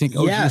 Like, do you think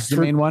OG is the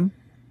main one?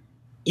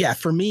 Yeah,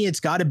 for me, it's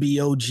got to be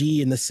OG,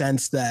 in the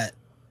sense that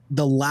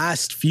the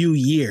last few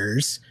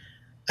years,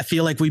 I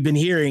feel like we've been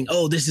hearing,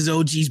 oh, this is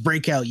OG's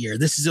breakout year.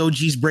 This is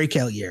OG's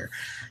breakout year.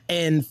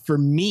 And for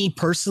me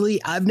personally,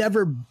 I'm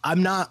not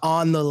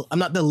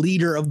the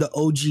leader of the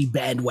OG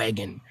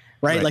bandwagon,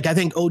 right? Like, I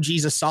think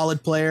OG's a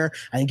solid player.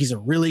 I think he's a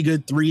really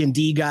good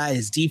 3-and-D guy.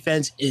 His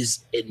defense is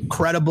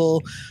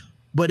incredible.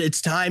 But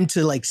it's time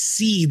to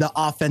see the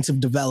offensive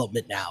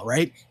development now,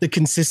 right? The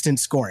consistent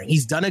scoring.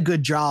 He's done a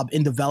good job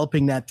in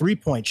developing that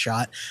 3-point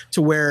shot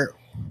to where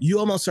you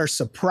almost are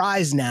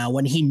surprised now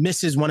when he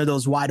misses one of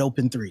those wide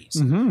open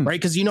threes, right?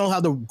 Because you know how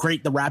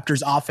great the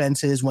Raptors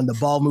offense is when the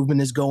ball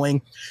movement is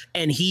going,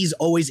 and he's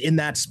always in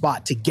that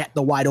spot to get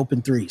the wide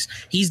open threes.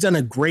 He's done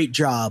a great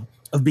job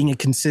of being a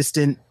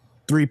consistent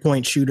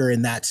 3-point shooter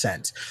in that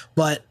sense.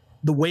 But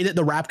the way that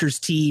the Raptors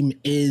team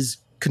is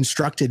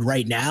constructed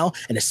right now,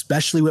 and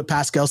especially with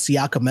Pascal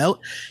Siakam out,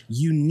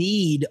 you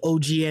need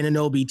OG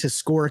Anunoby to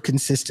score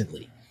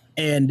consistently.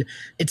 And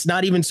it's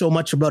not even so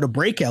much about a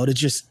breakout, it's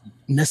just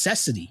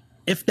necessity.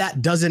 If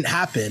that doesn't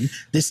happen,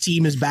 this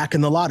team is back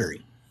in the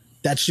lottery.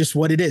 That's just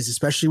what it is,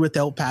 especially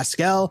without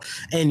Pascal.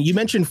 And you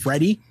mentioned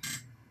Freddie,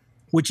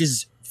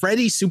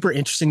 Freddie's super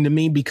interesting to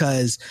me,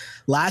 because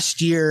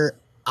last year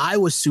I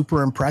was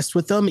super impressed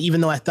with him, even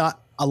though I thought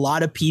a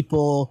lot of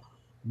people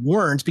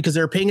weren't, because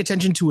they were paying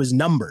attention to his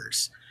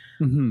numbers,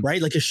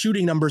 right? Like his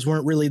shooting numbers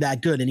weren't really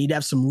that good, and he'd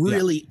have some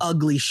really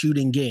ugly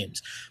shooting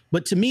games.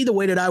 But to me, the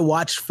way that I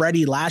watched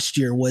Freddie last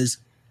year was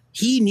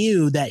he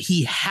knew that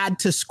he had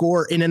to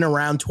score in and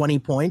around 20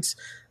 points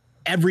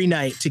every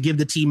night to give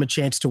the team a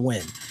chance to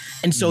win.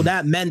 And so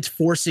that meant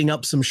forcing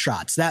up some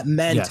shots. That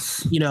meant,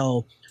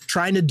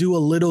 trying to do a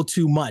little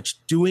too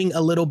much, doing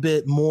a little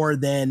bit more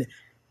than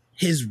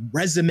his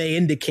resume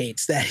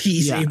indicates that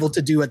he's able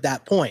to do at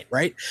that point,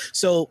 right?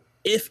 So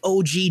if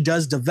OG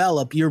does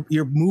develop, you're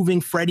moving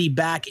Freddie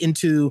back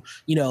into,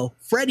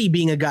 Freddie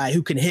being a guy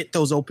who can hit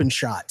those open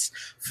shots.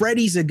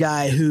 Freddie's a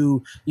guy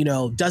who,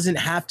 doesn't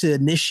have to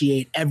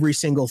initiate every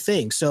single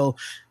thing. So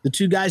the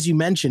two guys you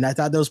mentioned, I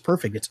thought that was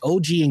perfect. It's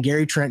OG and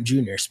Gary Trent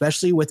Jr.,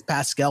 especially with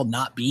Pascal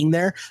not being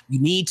there. You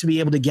need to be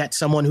able to get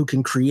someone who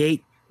can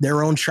create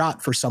their own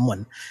shot for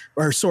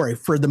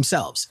for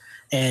themselves.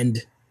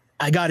 And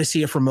I got to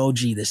see it from OG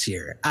this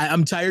year.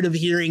 I'm tired of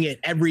hearing it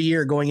every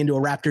year going into a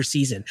Raptor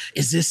season.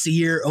 Is this the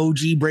year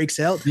OG breaks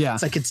out? Yeah.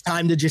 It's like, it's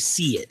time to just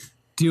see it.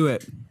 Do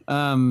it.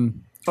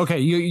 Okay.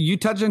 You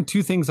touched on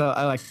two things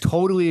I like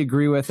totally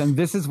agree with. And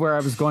this is where I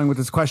was going with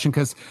this question.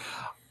 Cause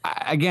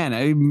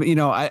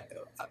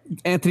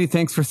Anthony,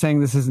 thanks for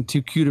saying this isn't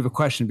too cute of a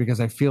question, because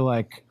I feel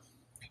like,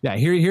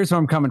 here's where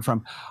I'm coming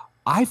from.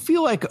 I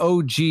feel like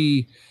OG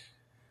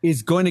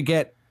is going to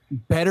get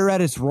better at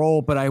his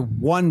role, but I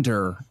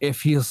wonder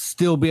if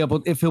he'll be able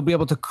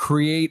to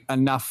create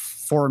enough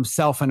for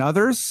himself and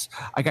others.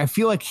 Like, I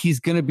feel like he's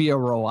going to be a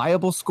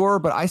reliable scorer,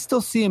 but I still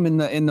see him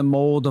in the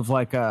mold of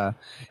like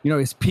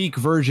his peak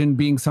version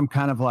being some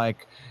kind of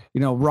like,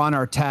 Ron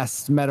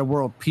Artest, meta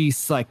world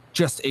peace, like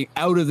just a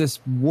out of this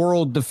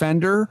world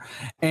defender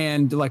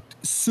and like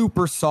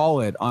super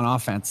solid on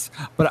offense.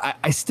 But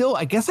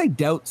I guess I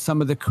doubt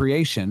some of the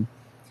creation.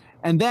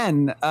 And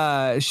then,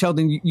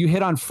 Sheldon, you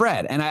hit on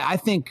Fred. And I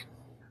think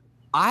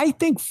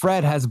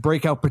Fred has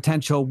breakout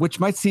potential, which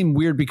might seem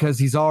weird because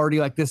he's already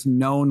like this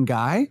known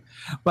guy.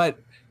 But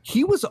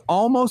he was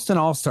almost an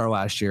all-star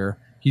last year.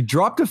 He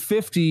dropped a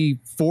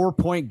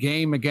 54-point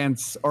game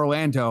against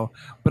Orlando.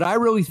 But I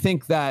really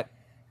think that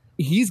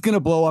he's going to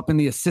blow up in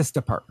the assist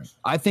department.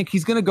 I think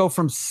he's going to go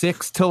from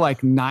 6 to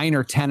like 9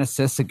 or 10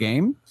 assists a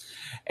game.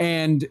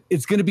 And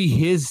it's going to be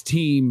his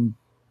team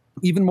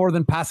even more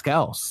than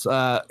Pascal's,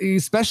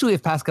 especially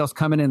if Pascal's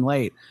coming in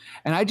late.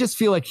 And I just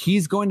feel like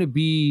he's going to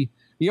be,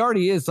 he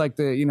already is like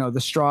the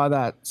straw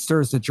that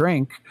stirs the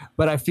drink,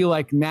 but I feel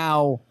like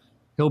now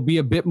he'll be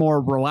a bit more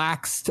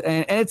relaxed.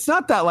 And it's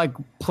not that like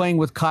playing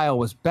with Kyle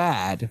was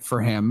bad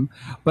for him,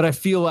 but I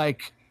feel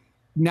like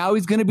now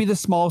he's going to be the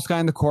smallest guy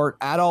in the court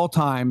at all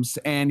times.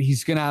 And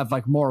he's going to have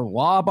like more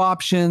lob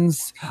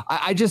options.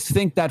 I just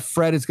think that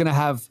Fred is going to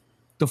have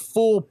the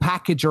full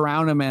package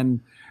around him. And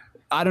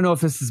I don't know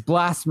if this is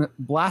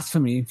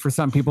blasphemy for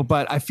some people,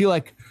 but I feel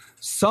like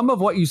some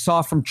of what you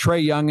saw from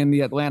Trae Young in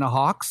the Atlanta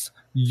Hawks,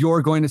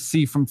 you're going to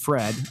see from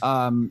Fred.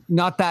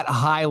 Not that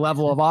high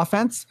level of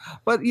offense,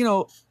 but,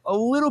 a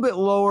little bit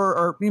lower,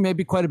 or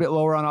maybe quite a bit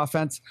lower on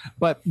offense,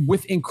 but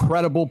with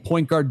incredible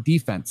point guard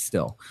defense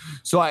still.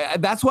 So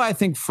that's why I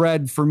think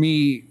Fred, for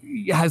me,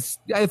 he has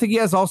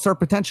all-star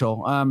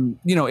potential,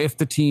 if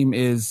the team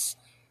is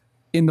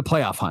in the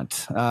playoff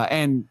hunt.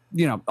 And,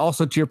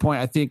 also to your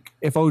point, I think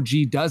if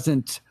OG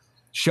doesn't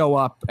show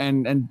up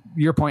and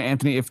your point,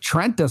 Anthony, if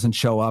Trent doesn't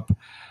show up,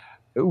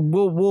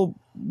 we'll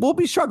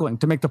be struggling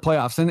to make the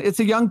playoffs. And it's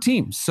a young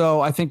team.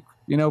 So I think,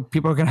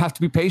 people are going to have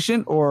to be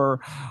patient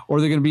or they're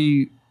going to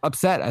be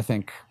upset, I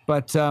think.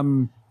 But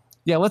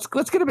let's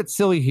get a bit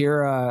silly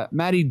here.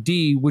 Maddie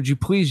D, would you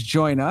please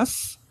join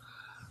us?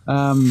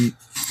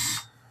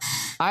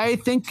 I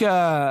think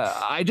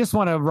I just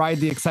want to ride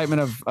the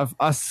excitement of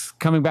us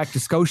coming back to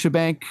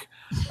Scotiabank.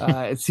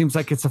 It seems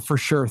like it's a for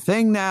sure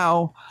thing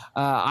now.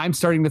 I'm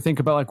starting to think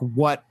about like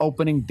what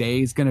opening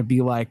day is going to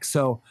be like.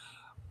 So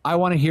I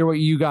want to hear what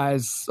you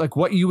guys like,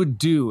 what you would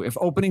do if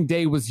opening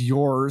day was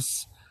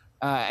yours,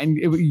 and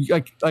it,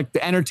 like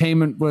the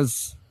entertainment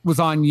was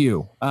on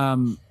you.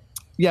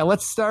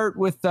 Let's start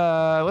with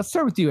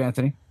you,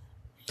 Anthony.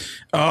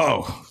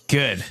 Oh,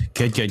 good.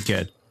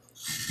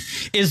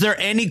 Is there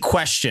any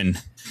question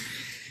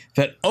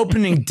that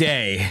opening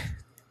day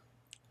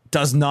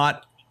does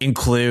not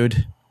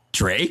include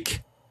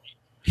Drake?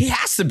 He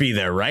has to be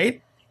there,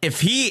 right?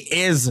 If he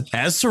is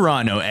as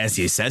Toronto as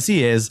he says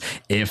he is,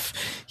 if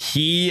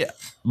he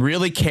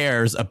really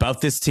cares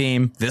about this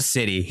team, this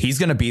city, he's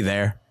going to be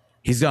there.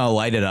 He's going to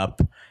light it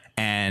up,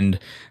 and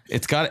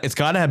it's got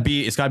to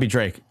be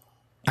Drake.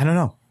 I don't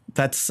know.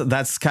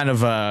 That's kind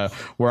of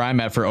where I'm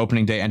at for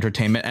opening day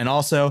entertainment. And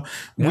also,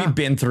 we've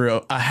been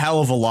through a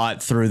hell of a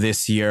lot through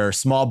this year.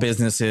 Small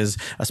businesses,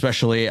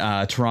 especially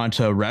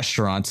Toronto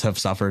restaurants, have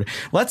suffered.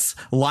 Let's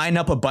line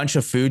up a bunch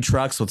of food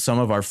trucks with some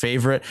of our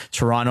favorite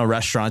Toronto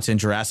restaurants in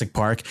Jurassic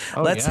Park.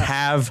 Let's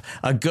have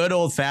a good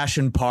old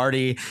fashioned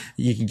party.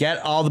 You can get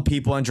all the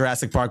people in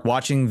Jurassic Park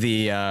watching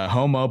the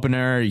home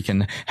opener. You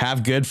can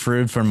have good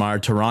food from our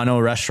Toronto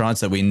restaurants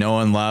that we know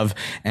and love.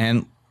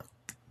 And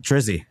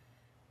Drizzy,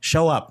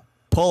 show up,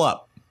 pull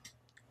up,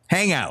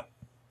 hang out,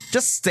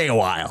 just stay a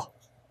while.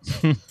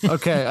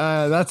 Okay,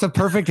 that's a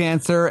perfect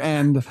answer.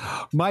 And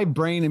my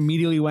brain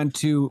immediately went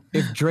to,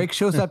 if Drake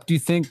shows up, do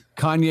you think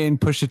Kanye and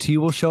Pusha T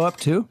will show up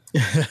too?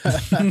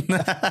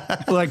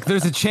 Like,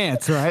 there's a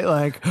chance, right?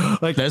 Like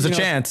there's a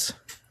chance.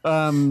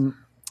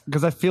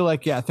 Because I feel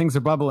like, things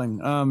are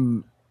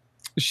bubbling.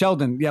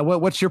 Sheldon,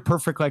 what's your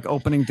perfect like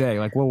opening day?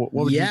 Like, what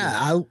would you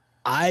do?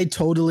 I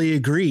totally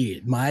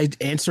agree. My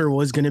answer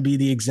was going to be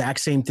the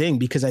exact same thing,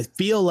 because I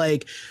feel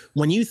like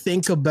when you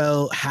think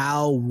about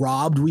how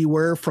robbed we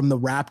were from the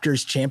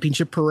Raptors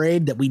championship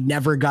parade, that we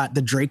never got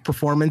the Drake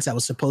performance that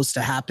was supposed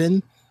to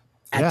happen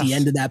at the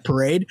end of that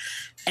parade,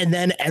 and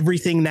then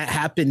everything that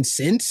happened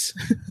since,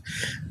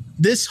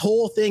 this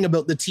whole thing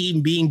about the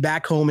team being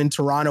back home in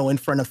Toronto in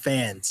front of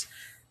fans.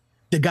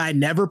 The guy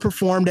never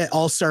performed at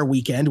All-Star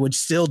Weekend, which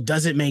still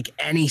doesn't make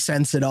any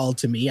sense at all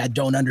to me. I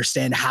don't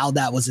understand how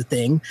that was a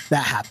thing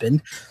that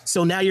happened.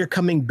 So now you're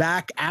coming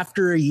back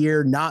after a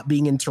year not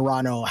being in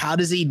Toronto. How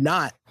does he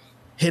not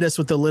hit us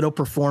with a little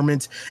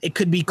performance? It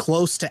could be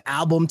close to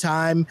album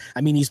time.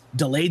 I mean, he's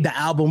delayed the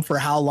album for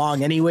how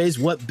long anyways?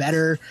 What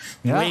better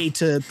way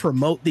to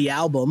promote the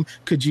album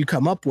could you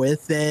come up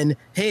with than,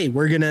 hey,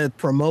 we're going to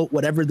promote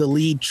whatever the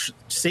lead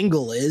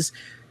single is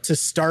to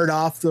start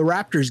off the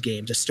Raptors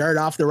game, to start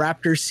off the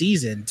Raptors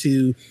season,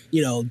 to,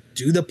 you know,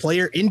 do the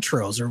player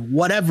intros or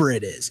whatever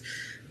it is.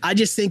 I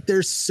just think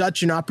there's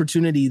such an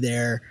opportunity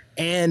there,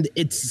 and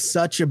it's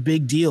such a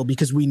big deal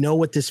because we know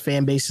what this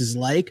fan base is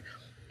like.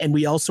 And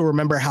we also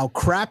remember how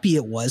crappy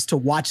it was to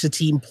watch the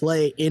team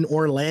play in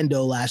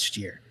Orlando last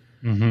year.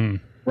 Mm-hmm.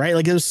 Right?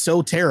 Like, it was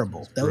so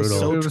terrible. That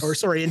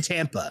brutal. In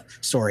Tampa.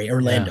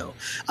 Orlando.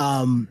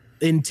 Yeah.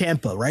 In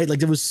Tampa, right?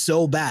 Like, it was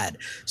so bad.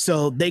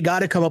 So they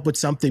got to come up with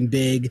something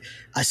big.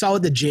 I saw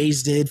what the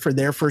Jays did for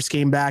their first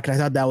game back, and I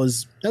thought that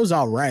was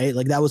all right.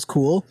 Like, that was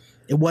cool.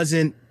 It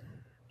wasn't,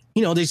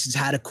 you know, they just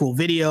had a cool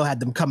video, had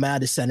them come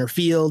out of center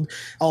field,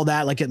 all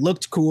that. Like, it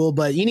looked cool,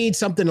 but you need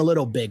something a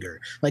little bigger.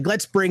 Like,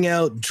 let's bring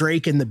out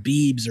Drake and the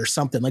Biebs or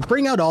something. Like,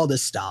 bring out all the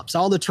stops,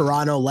 all the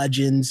Toronto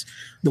legends,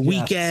 the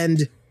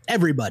Weekend,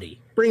 everybody.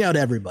 Bring out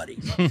everybody.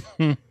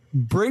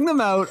 Bring them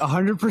out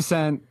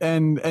 100%.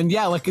 And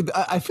yeah, like,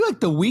 I feel like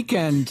the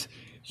Weekend,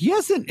 he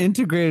hasn't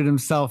integrated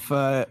himself.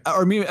 Or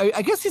maybe,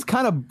 I guess he's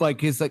kind of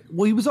like,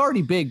 well, he was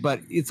already big, but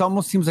it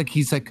almost seems like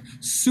he's like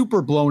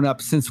super blown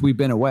up since we've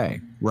been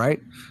away, right?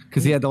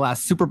 Because he had the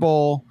last Super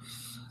Bowl.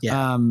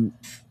 Yeah.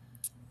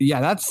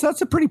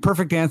 That's a pretty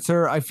perfect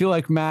answer. I feel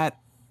like, Matt,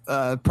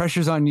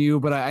 pressure's on you,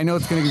 but I know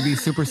it's going to be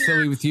super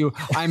silly with you.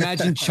 I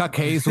imagine Chuck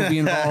Hayes will be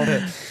involved.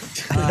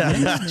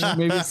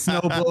 Maybe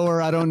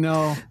Snowblower. I don't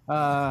know.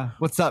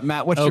 What's up,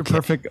 Matt? What's your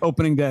perfect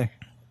opening day?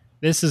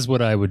 This is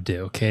what I would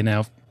do. Okay,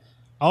 now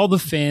all the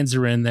fans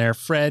are in there.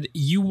 Fred,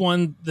 you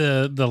won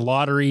the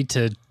lottery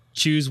to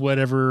choose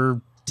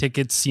whatever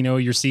tickets, you know,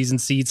 your season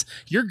seats.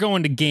 You're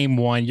going to game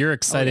one. You're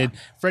excited.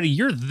 Freddie,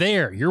 you're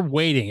there. You're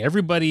waiting.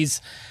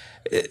 Everyone's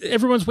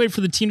waiting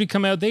for the team to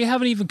come out. They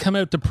haven't even come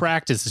out to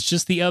practice. It's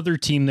just the other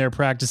team they're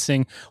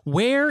practicing.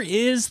 Where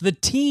is the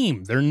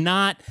team? They're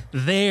not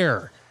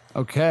there.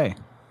 Okay.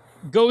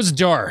 Goes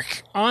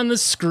dark. On the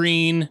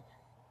screen,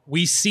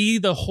 we see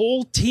the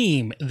whole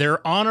team.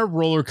 They're on a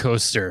roller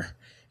coaster.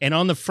 And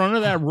on the front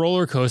of that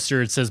roller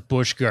coaster, it says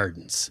Busch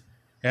Gardens.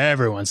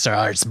 Everyone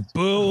starts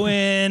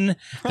booing.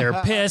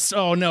 They're pissed.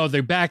 Oh, no,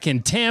 they're back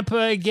in Tampa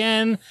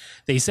again.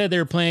 They said they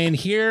were playing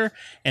here.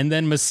 And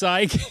then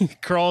Masai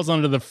crawls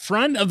onto the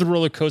front of the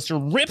roller coaster,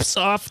 rips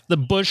off the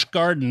Busch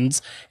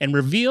Gardens, and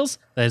reveals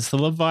that it's the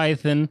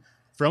Leviathan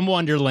from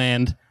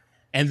Wonderland.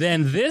 And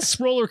then this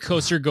roller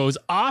coaster goes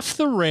off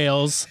the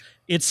rails.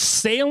 It's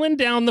sailing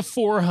down the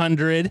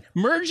 400,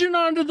 merging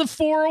onto the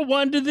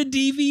 401 to the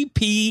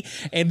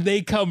DVP, and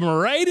they come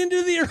right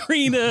into the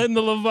arena in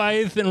the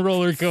Leviathan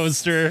roller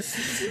coaster.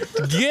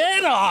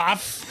 Get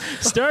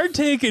off, start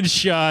taking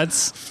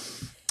shots.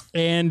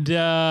 And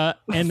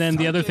then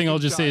the other thing I'll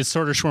just say is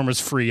Sorta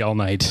Shawarma's free all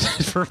night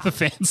for the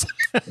fans.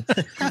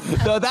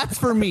 No, that's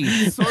for me.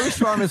 Sorta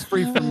Shawarma's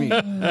free for me.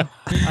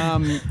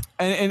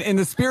 And in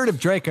the spirit of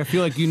Drake, I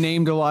feel like you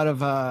named a lot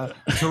of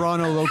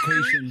Toronto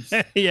locations.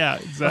 Yeah,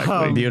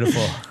 exactly.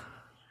 Beautiful.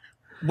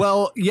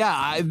 Well,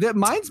 yeah,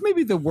 mine's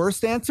maybe the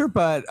worst answer,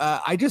 but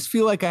I just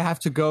feel like I have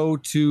to go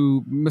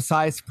to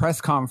Masai's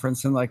press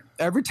conference, and like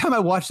every time I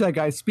watch that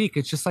guy speak,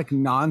 it's just like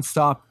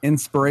nonstop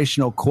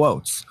inspirational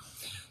quotes.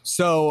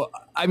 So,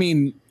 I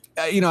mean,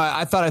 you know,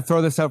 I thought I'd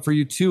throw this out for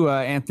you too,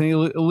 Anthony, a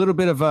little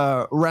bit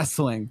of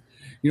wrestling.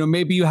 You know,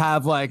 maybe you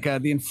have like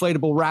the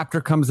inflatable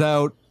raptor comes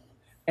out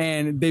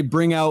and they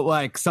bring out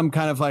like some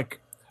kind of like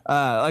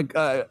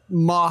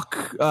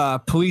mock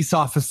police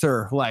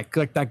officer, like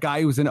that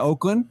guy who was in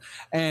Oakland,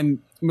 and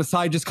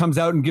Masai just comes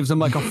out and gives him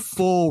like a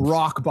full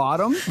rock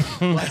bottom,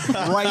 like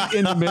right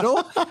in the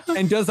middle,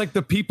 and does like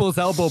the people's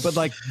elbow, but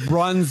like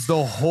runs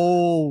the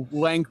whole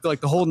length, like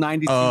the whole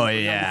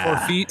 94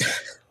 feet.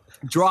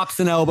 Drops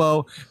an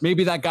elbow.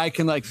 Maybe that guy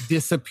can like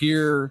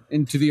disappear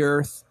into the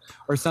earth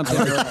or something,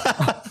 or,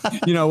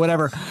 you know,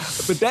 whatever.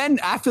 But then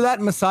after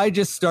that, Masai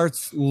just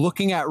starts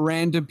looking at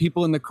random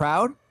people in the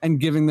crowd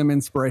and giving them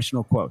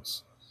inspirational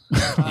quotes.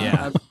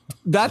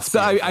 That's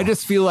I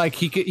just feel like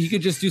he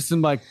could just do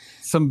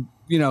some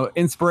you know,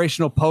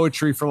 inspirational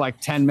poetry for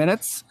like 10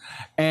 minutes,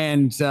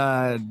 and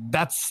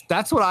that's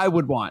what I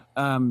would want.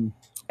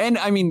 And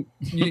I mean,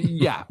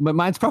 yeah, but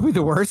mine's probably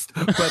the worst,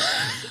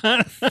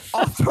 but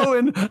I'll throw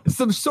in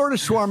some sort of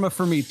shawarma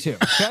for me too.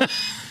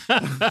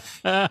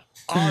 Okay?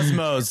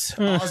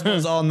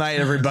 Osmos all night,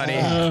 everybody.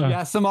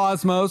 Yeah, some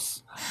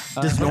Osmos.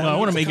 I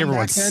want to make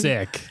everyone back then?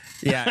 sick.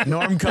 Yeah,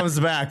 Norm comes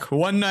back.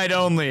 One night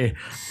only.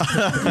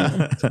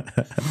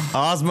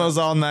 Osmos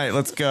all night.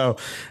 Let's go.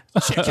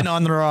 Chicken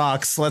on the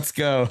rocks. Let's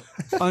go.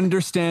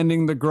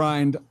 Understanding the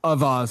grind of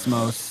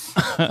Osmos.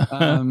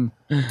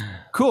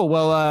 Cool.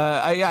 Well,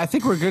 I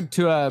think we're good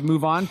to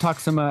move on. Talk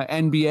some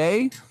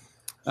NBA.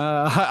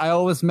 I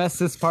always mess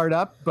this part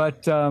up,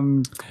 but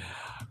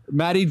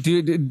Maddie,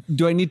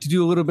 do I need to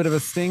do a little bit of a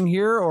sting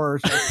here, or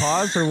should I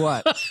pause, or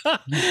what?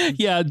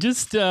 Yeah,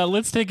 just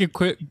let's take a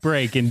quick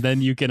break and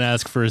then you can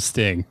ask for a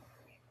sting.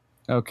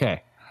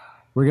 Okay.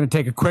 We're going to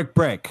take a quick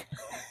break.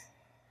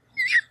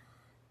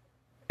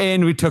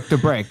 And we took the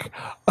break.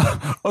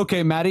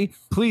 Okay, Maddie,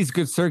 please,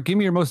 good sir, give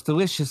me your most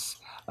delicious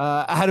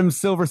Adam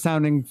Silver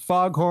sounding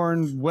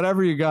foghorn,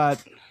 whatever you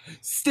got.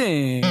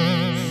 Sting.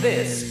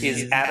 This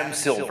is Adam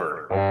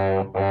Silver.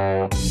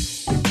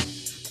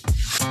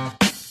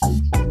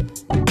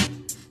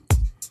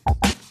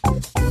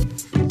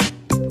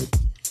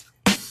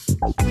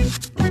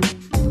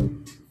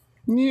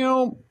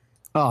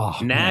 Oh,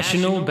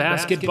 National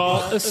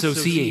Basketball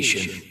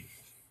Association.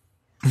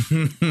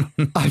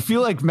 I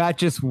feel like Matt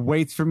just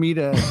waits for me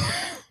to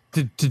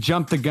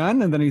jump the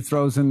gun, and then he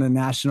throws in the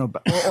national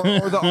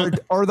or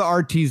the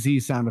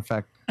RTZ sound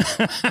effect.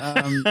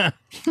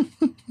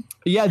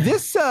 Yeah,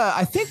 this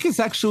I think is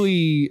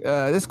actually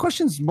this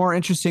question's more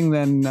interesting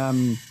than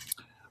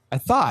I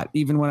thought,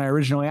 even when I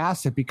originally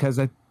asked it, because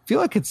I feel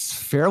like it's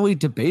fairly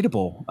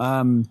debatable.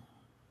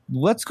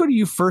 Let's go to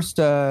you first,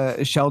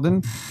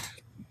 Sheldon.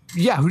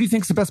 Yeah, who do you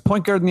think is the best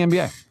point guard in the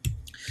NBA?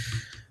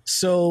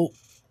 So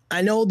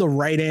I know the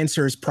right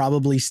answer is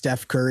probably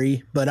Steph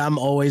Curry, but I'm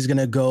always going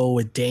to go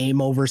with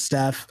Dame over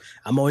Steph.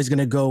 I'm always going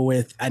to go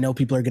with, I know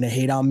people are going to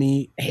hate on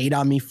me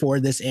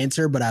for this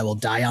answer, but I will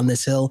die on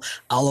this hill.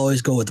 I'll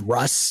always go with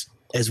Russ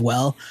as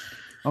well.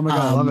 Oh my God,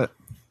 I love it.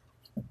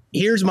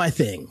 Here's my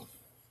thing.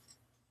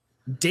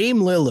 Dame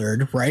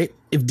Lillard, right?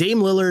 If Dame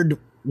Lillard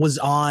was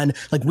on,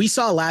 like we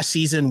saw last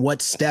season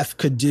what Steph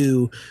could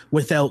do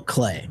without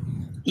Clay.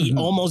 He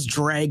almost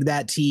dragged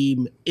that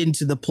team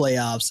into the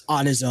playoffs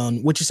on his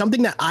own, which is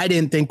something that I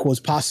didn't think was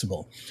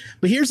possible.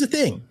 But here's the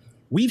thing.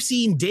 We've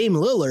seen Dame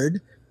Lillard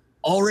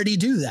already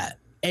do that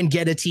and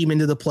get a team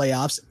into the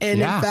playoffs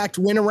and in fact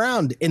win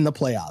around in the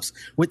playoffs,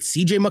 with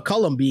CJ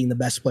McCollum being the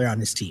best player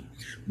on his team.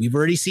 We've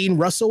already seen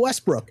Russell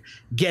Westbrook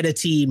get a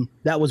team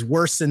that was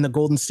worse than the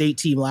Golden State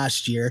team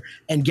last year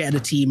and get a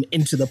team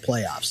into the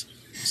playoffs.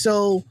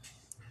 So,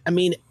 I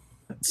mean,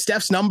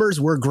 Steph's numbers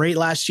were great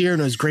last year,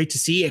 and it was great to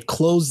see it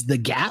close the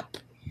gap,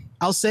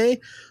 I'll say.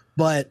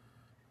 But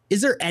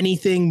is there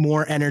anything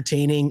more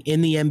entertaining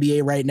in the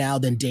NBA right now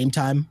than Dame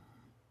time?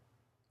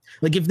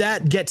 Like, if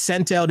that gets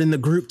sent out in the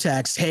group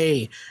text,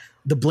 hey,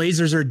 the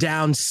Blazers are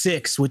down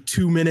 6 with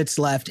 2 minutes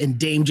left, and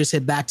Dame just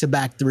hit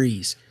back-to-back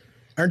threes.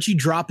 Aren't you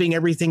dropping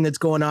everything that's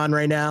going on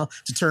right now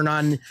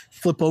to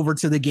flip over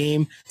to the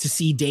game to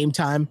see Dame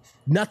time?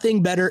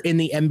 Nothing better in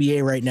the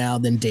NBA right now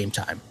than Dame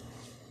time.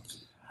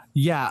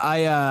 Yeah,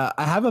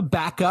 I have a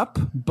backup,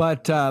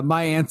 but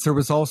my answer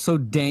was also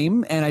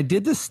Dame, and I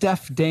did the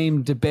Steph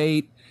Dame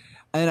debate,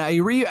 and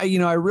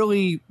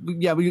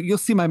you'll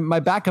see my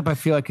backup. I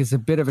feel like is a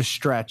bit of a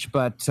stretch,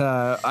 but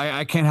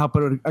I can't help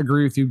but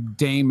agree with you.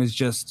 Dame is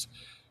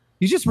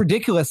he's just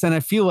ridiculous, and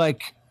I feel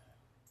like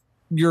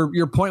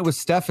your point with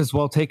Steph is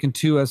well taken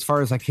too, as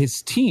far as like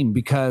his team,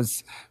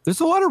 because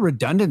there's a lot of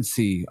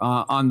redundancy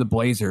on the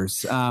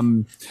Blazers,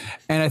 and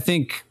I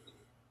think.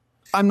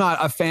 I'm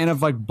not a fan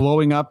of like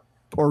blowing up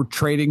or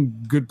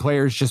trading good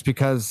players just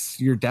because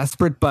you're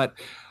desperate, but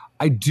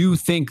I do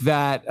think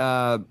that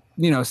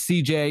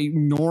CJ,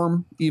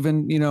 Norm,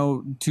 even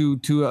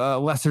to a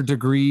lesser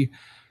degree,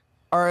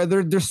 are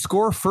they're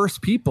score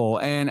first people,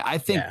 and I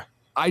think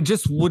I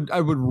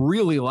would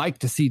really like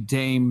to see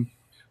Dame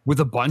with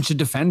a bunch of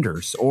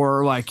defenders,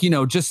 or like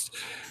just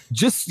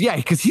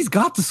because he's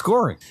got the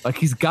scoring, like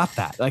he's got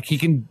that, like he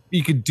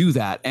could do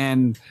that,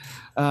 and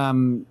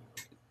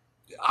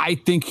I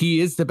think he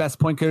is the best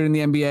point guard in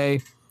the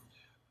NBA.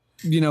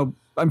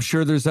 I'm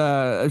sure there's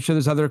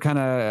other kind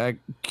of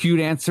cute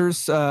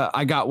answers.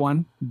 I got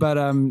one, but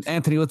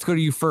Anthony, let's go to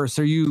you first.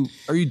 Are you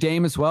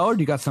Dame as well, or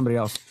do you got somebody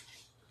else?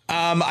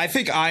 I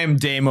think I am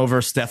Dame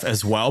over Steph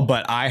as well,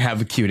 but I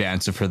have a cute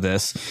answer for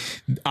this.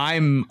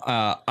 I'm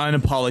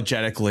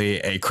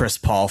unapologetically a Chris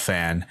Paul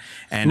fan,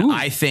 and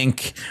I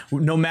think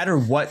no matter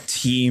what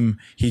team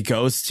he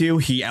goes to,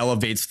 he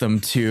elevates them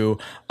to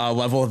a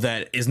level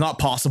that is not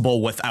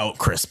possible without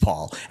Chris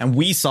Paul. And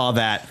we saw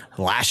that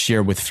last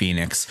year with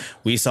Phoenix.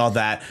 We saw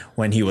that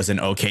when he was in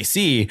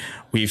OKC.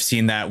 We've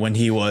seen that when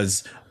he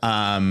was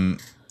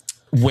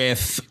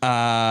with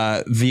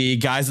the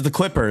guys at the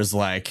Clippers,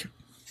 like.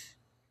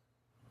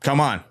 Come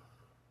on.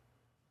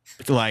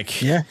 Like,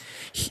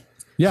 he's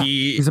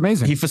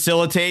amazing. He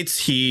facilitates.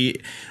 He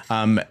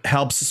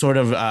helps sort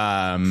of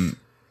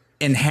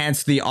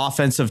enhance the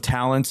offensive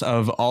talents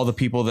of all the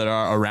people that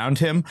are around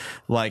him.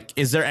 Like,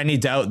 is there any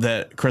doubt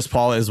that Chris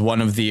Paul is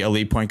one of the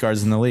elite point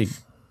guards in the league?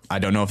 I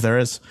don't know if there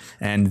is.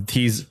 And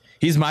he's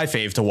he's my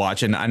fave to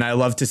watch, and I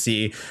love to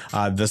see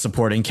the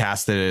supporting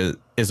cast that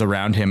is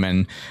around him.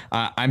 And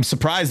I'm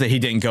surprised that he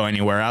didn't go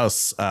anywhere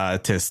else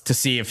to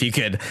see if he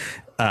could,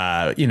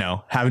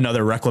 have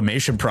another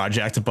reclamation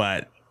project.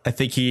 But I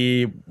think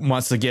he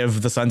wants to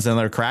give the Suns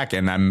another crack,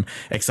 and I'm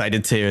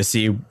excited to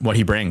see what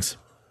he brings.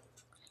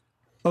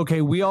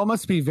 Okay, we all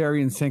must be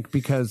very in sync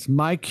because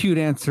my cute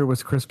answer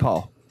was Chris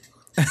Paul.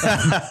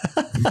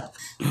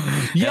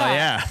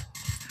 Yeah.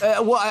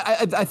 Well,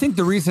 I think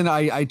the reason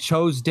I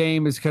chose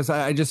Dame is because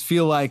I just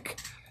feel like,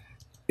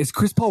 is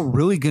Chris Paul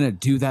really going to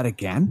do that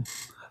again?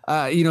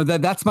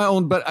 That's my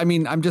own, but I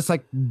mean, I'm just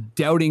like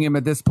doubting him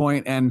at this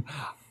point, and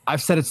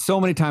I've said it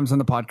so many times on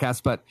the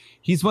podcast, but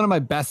he's one of my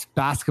best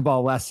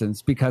basketball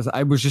lessons because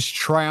I was just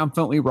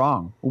triumphantly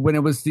wrong when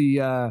it was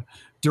the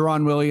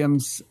Deron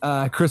Williams,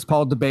 Chris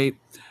Paul debate.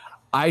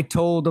 I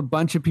told a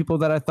bunch of people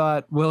that I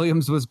thought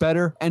Williams was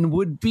better and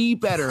would be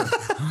better.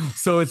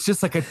 So it's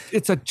just like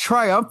it's a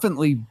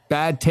triumphantly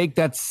bad take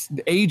that's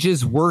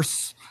ages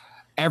worse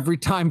every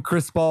time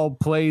Chris Paul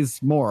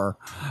plays more.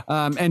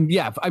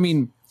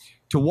 To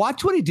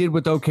watch what he did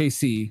with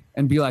OKC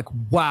and be like,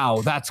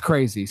 wow, that's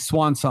crazy,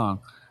 swan song.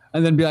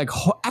 And then be like,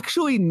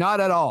 actually, not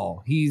at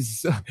all.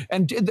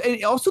 And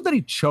also that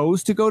he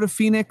chose to go to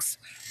Phoenix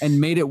and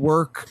made it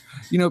work.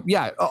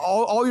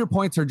 All your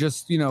points are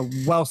just,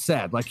 well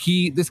said. Like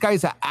this guy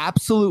is an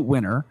absolute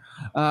winner.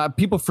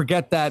 People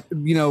forget that,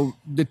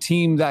 the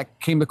team that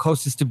came the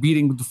closest to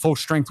beating the full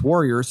strength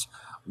Warriors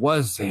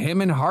was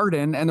him and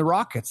Harden and the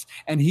Rockets.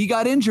 And he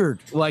got injured.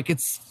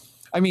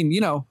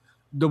 The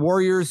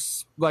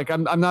Warriors,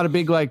 I'm not a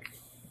big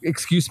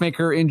excuse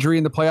maker injury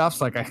in the playoffs.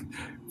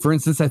 For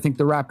instance, I think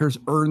the Raptors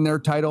earned their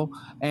title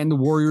and the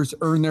Warriors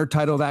earned their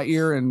title that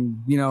year. And,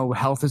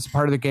 health is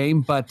part of the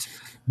game. But,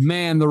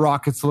 man, the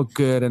Rockets look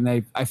good.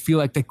 And I feel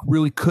like they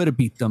really could have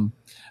beat them.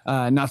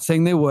 Not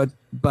saying they would.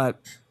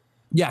 But,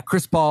 yeah,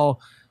 Chris Paul,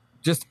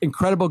 just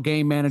incredible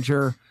game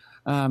manager.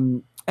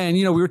 And,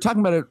 we were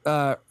talking about it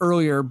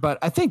earlier. But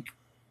I think,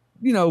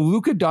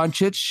 Luka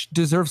Doncic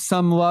deserves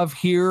some love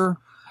here.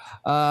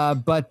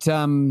 But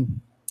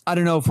I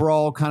don't know if we're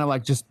all kind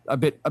of just a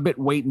bit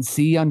wait and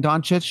see on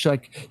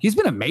Doncic. He's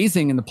been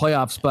amazing in the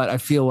playoffs, but I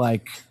feel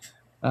like,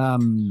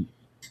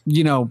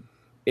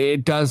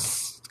 it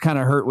does kind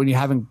of hurt when you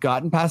haven't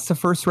gotten past the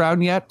first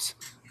round yet.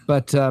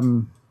 But I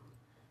don't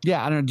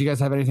know. Do you guys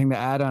have anything to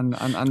add on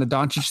the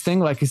Doncic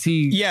thing? Is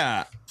he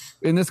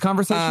in this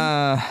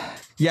conversation?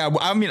 Yeah,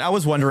 I mean, I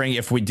was wondering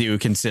if we do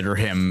consider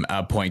him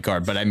a point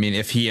guard, but I mean,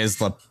 if he is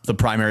the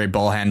primary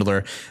ball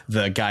handler,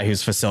 the guy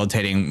who's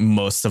facilitating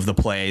most of the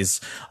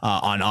plays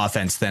on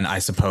offense, then I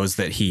suppose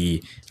that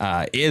he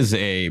is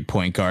a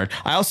point guard.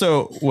 I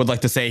also would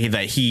like to say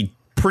that he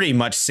pretty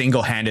much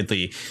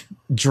single-handedly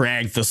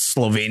dragged the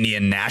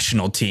Slovenian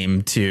national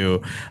team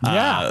to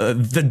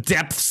the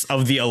depths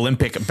of the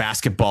Olympic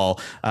basketball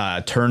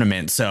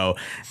tournament. So,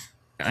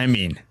 I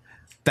mean,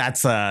 that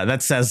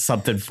says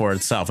something for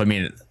itself. I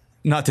mean,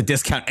 not to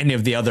discount any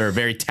of the other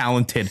very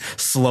talented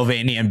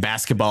Slovenian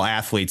basketball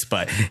athletes,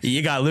 but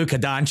you got Luka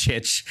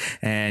Doncic,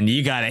 and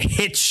you got to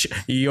hitch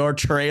your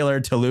trailer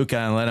to Luka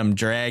and let him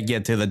drag you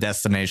to the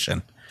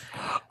destination.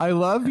 I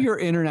love your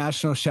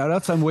international shout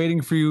outs. I'm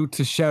waiting for you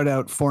to shout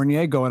out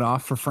Fournier going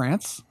off for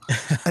France.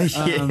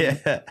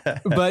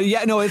 But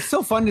yeah, no, it's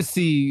so fun to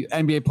see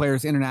NBA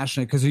players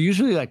internationally because they're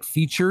usually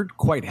featured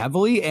quite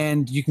heavily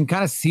and you can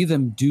kind of see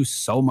them do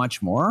so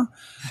much more.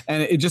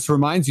 And it just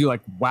reminds you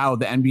wow,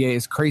 the NBA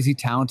is crazy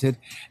talented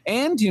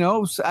and,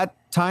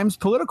 at times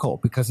political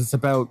because it's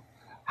about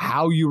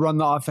how you run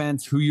the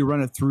offense, who you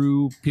run it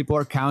through. People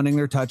are counting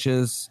their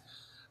touches.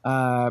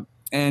 To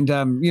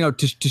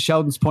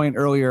Sheldon's point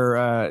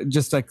earlier,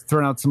 just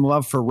throwing out some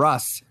love for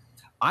Russ.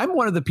 I'm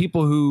one of the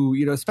people who,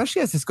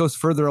 especially as this goes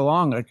further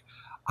along,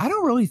 I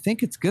don't really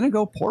think it's going to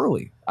go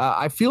poorly.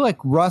 I feel like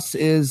Russ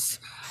is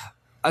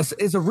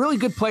a really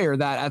good player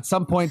that at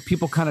some point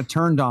people kind of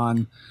turned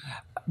on,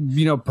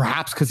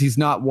 perhaps because he's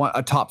not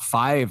a top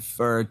 5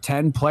 or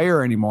 10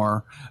 player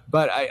anymore.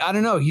 But I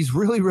don't know. He's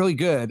really, really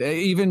good,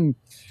 even,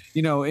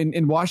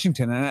 in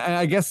Washington. And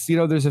I guess,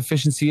 there's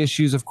efficiency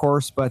issues, of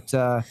course, but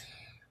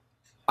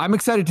I'm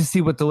excited to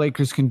see what the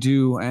Lakers can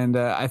do, and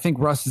I think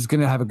Russ is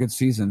going to have a good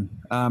season.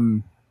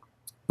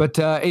 But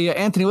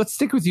Anthony, let's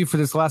stick with you for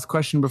this last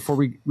question before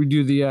we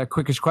do the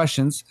quickish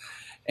questions.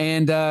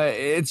 And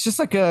it's just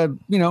a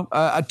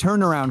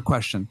turnaround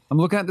question. I'm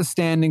looking at the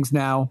standings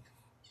now.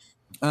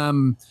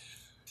 Who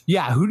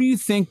do you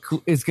think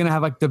is going to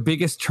have the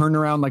biggest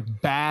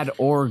turnaround, bad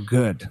or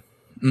good?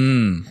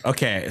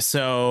 Okay,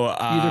 so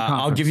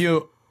I'll give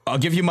you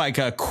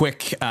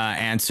quick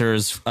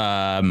answers.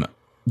 I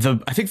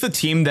think the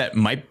team that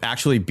might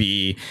actually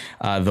be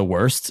the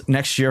worst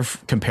next year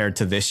compared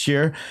to this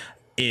year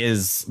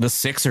is the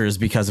Sixers,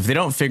 because if they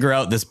don't figure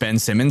out this Ben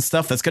Simmons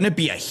stuff, that's going to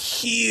be a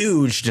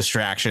huge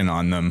distraction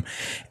on them.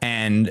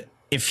 And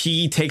if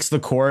he takes the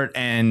court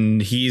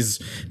and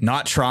he's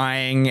not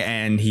trying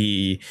and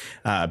he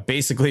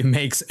basically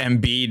makes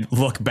Embiid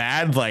look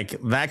bad, like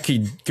that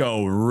could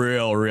go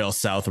real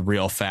south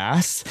real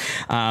fast.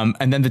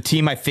 And then the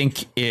team I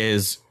think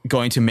is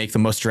going to make the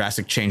most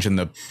drastic change in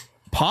the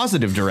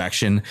positive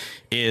direction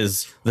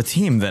is the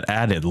team that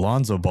added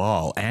Lonzo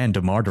Ball and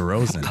DeMar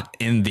DeRozan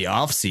in the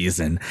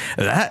offseason.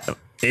 That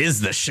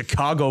is the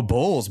Chicago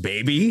Bulls,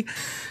 baby.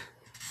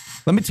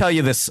 Let me tell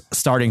you this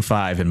starting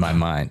five in my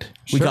mind.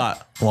 Sure. We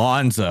got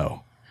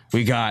Lonzo.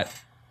 We got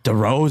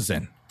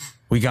DeRozan.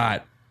 We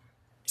got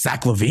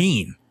Zach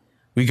LaVine.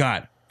 We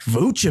got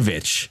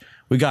Vucevic.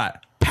 We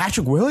got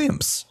Patrick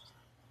Williams.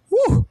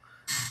 Woo!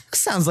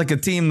 Sounds like a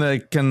team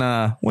that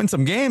can win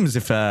some games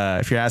if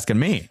you're asking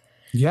me.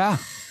 Yeah.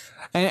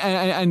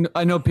 And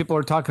I know people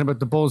are talking about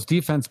the Bulls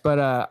defense, but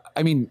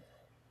I mean,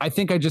 I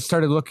think I just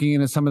started looking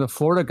into some of the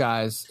Florida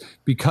guys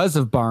because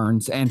of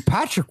Barnes, and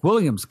Patrick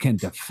Williams can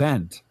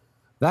defend.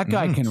 That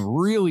guy can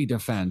really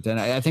defend. And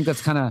I think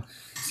that's kind of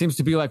seems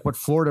to be like what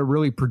Florida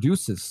really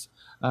produces.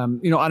 I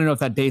don't know if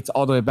that dates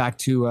all the way back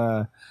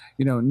to,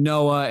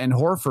 Noah and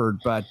Horford,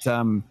 but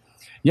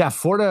yeah,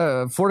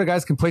 Florida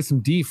guys can play some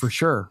D for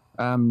sure.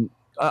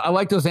 I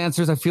like those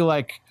answers. I feel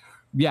like,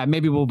 yeah,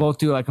 maybe we'll both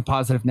do like a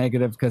positive,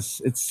 negative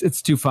because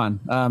it's too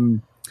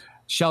fun.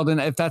 Sheldon,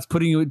 if that's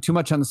putting you too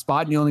much on the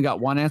spot and you only got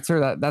one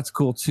answer, that's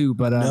cool too.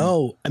 But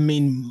no, I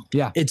mean,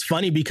 yeah, it's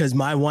funny because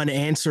my one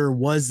answer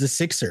was the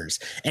Sixers,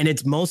 and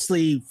it's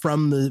mostly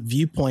from the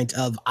viewpoint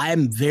of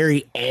I'm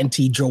very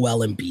anti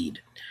Joel Embiid.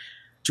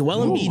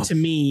 Joel Embiid to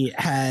me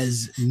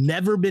has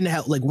never been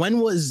like when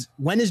is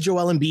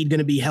Joel Embiid going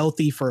to be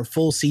healthy for a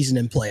full season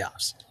in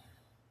playoffs?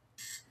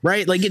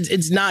 Right? Like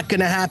it's not going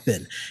to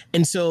happen.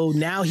 And so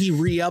now he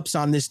re-ups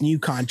on this new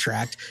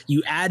contract.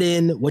 You add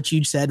in what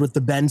you said with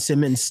the Ben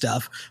Simmons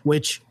stuff,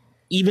 which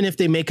even if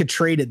they make a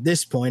trade at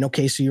this point,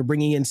 okay, so you're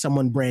bringing in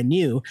someone brand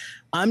new.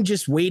 I'm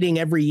just waiting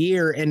every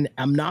year and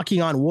I'm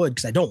knocking on wood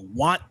because I don't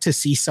want to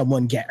see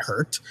someone get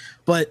hurt.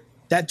 But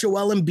that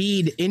Joel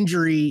Embiid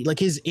injury, like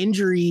his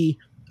injury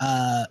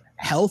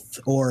health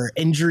or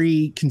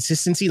injury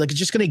consistency, like it's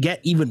just going to get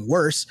even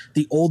worse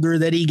the older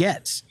that he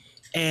gets.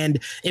 And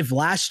if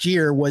last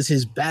year was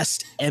his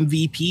best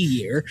MVP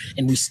year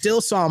and we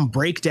still saw him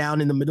break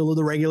down in the middle of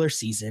the regular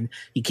season,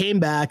 he came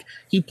back,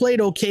 he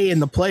played okay in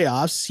the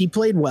playoffs, he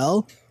played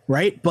well,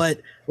 right?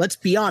 But let's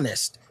be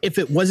honest, if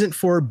it wasn't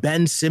for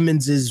Ben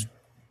Simmons's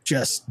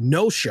just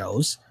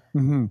no-shows,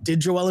 did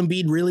Joel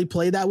Embiid really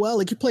play that well?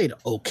 Like he played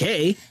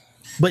okay,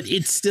 but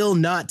it's still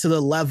not to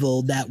the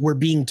level that we're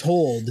being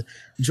told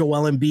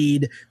Joel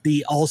Embiid,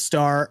 the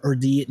all-star or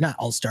the not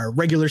all-star,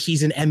 regular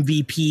season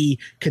MVP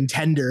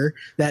contender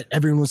that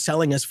everyone was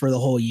selling us for the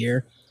whole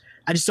year.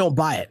 I just don't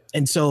buy it.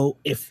 And so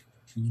if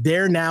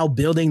they're now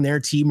building their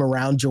team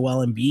around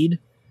Joel Embiid,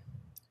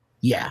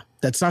 yeah,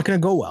 that's not going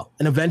to go well.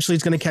 And eventually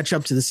it's going to catch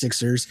up to the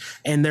Sixers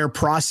and their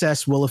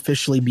process will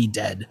officially be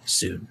dead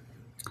soon.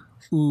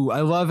 Ooh,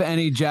 I love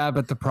any jab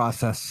at the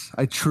process.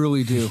 I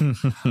truly do.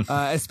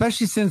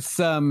 Especially since,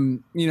 I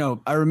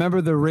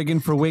remember the rigging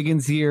for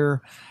Wiggins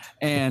year.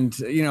 And,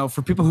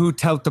 for people who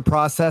tout the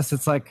process,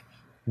 it's like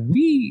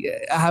we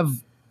have,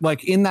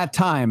 like, in that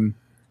time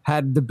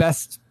had the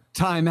best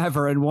time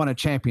ever and won a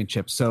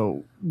championship.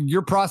 So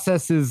your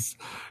process is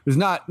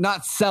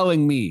not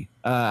selling me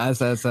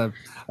as a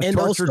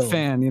tortured also,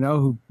 fan,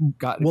 who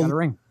got a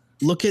ring.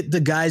 Look at the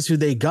guys who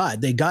they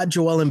got. They got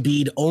Joel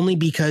Embiid only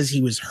because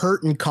he was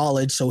hurt in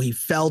college, so he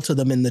fell to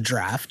them in the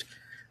draft,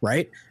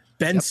 right?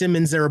 Ben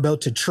Simmons they're about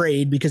to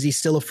trade because he's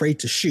still afraid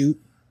to shoot.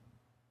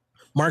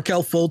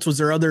 Markelle Fultz was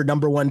their other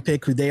number one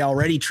pick who they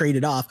already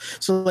traded off.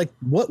 So, like,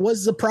 what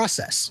was the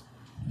process?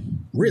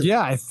 Really?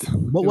 Yeah.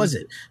 What was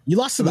it? You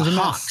lost to the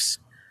Hawks.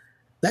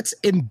 That's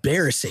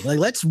embarrassing. Like,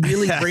 let's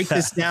really break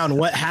this down.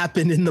 What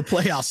happened in the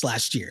playoffs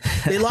last year?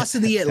 They lost to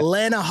the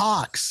Atlanta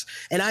Hawks.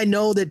 And I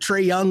know that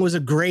Trae Young was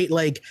a great,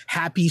 like,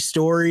 happy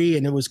story.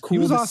 And it was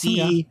cool to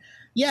see.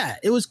 Yeah,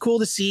 it was cool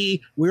to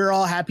see. We were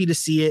all happy to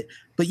see it.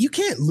 But you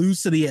can't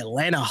lose to the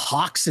Atlanta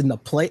Hawks in the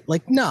play.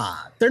 Like, nah,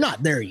 they're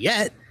not there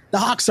yet. The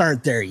Hawks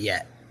aren't there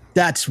yet.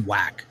 That's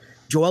whack.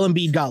 Joel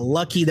Embiid got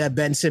lucky that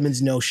Ben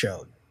Simmons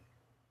no-showed.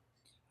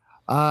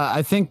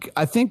 I think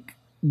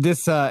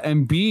this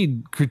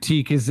Embiid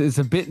critique is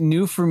a bit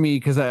new for me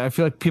because I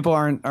feel like people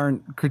aren't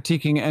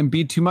critiquing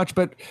Embiid too much,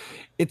 but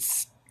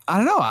I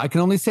don't know. I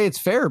can only say it's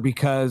fair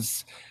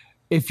because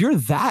if you're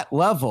that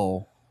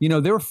level,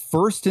 they were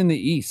first in the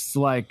East.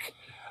 Like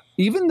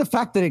even the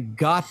fact that it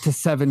got to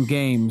 7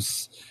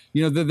 games,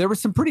 there were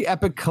some pretty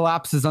epic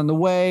collapses on the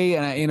way.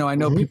 And I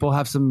know people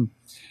have some,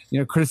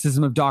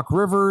 criticism of Doc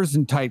Rivers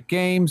and tight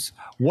games,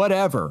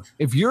 whatever.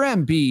 If you're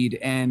Embiid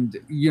and,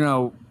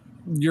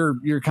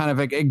 you're kind of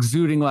like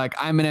exuding like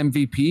I'm an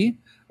MVP.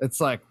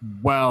 It's like,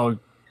 well,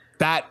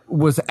 that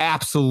was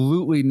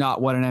absolutely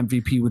not what an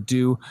MVP would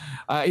do.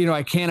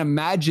 I can't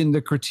imagine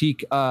the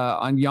critique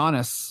on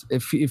Giannis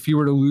if you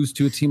were to lose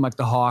to a team like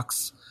the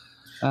Hawks.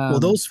 Well,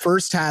 those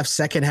first half,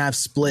 second half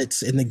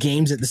splits in the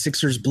games that the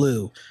Sixers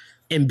blew,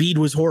 Embiid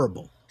was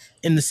horrible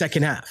in the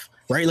second half.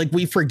 right? Like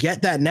we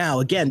forget that now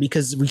again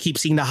because we keep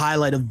seeing the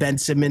highlight of Ben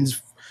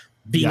Simmons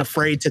being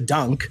afraid to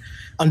dunk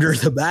under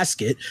the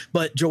basket.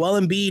 But Joel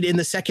Embiid in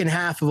the second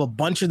half of a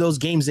bunch of those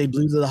games they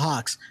blew to the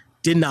Hawks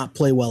did not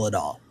play well at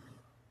all.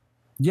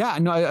 Yeah,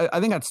 no, I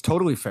think that's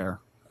totally fair.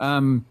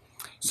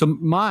 So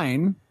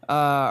mine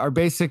are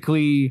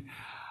basically,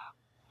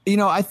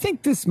 I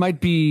think this might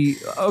be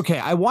okay.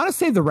 I want to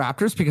say the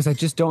Raptors because I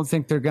just don't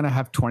think they're going to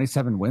have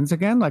 27 wins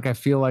again. Like I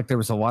feel like there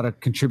was a lot of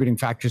contributing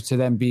factors to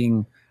them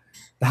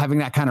having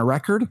that kind of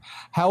record.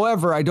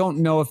 However, I don't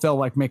know if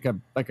they'll make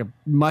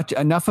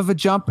enough of a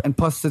jump. And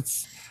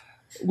plus,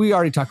 we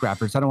already talked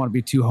Raptors. I don't want to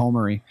be too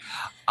homery.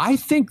 I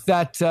think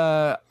that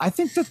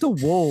the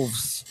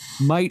Wolves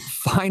might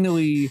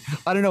finally,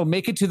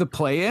 make it to the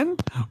play-in,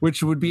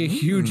 which would be a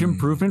huge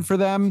improvement for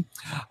them.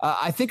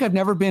 I think I've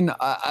never been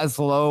as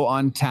low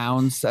on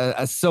Towns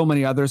as so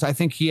many others. I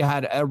think he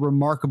had a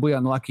remarkably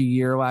unlucky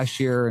year last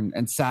year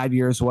and sad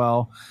year as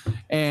well.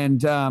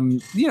 And I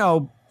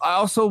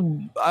also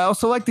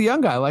like the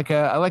young guy.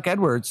 I like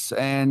Edwards,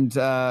 and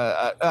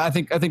I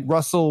think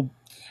Russell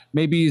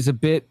maybe is a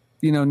bit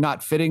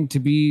not fitting to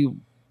be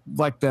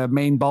like the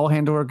main ball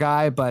handler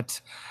guy,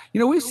 but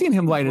we've seen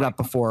him light it up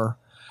before.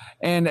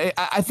 And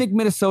I think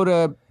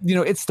Minnesota,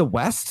 it's the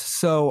West,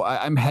 so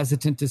I'm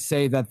hesitant to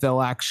say that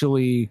they'll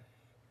actually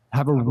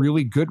have a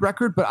really good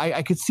record, but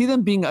I could see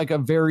them being like a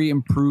very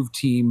improved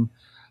team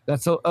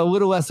that's a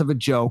little less of a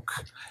joke.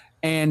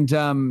 And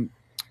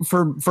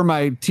for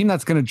my team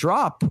that's going to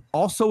drop,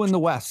 also in the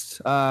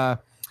West, I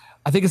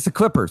think it's the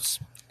Clippers.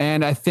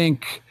 And I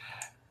think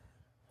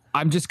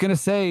I'm just going to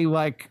say,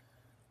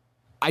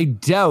 I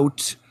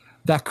doubt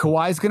that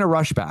Kawhi's going to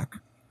rush back.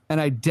 And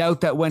I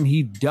doubt that when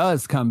he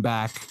does come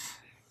back,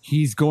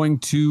 he's going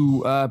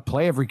to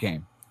play every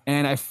game.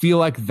 And I feel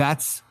like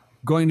that's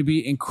going to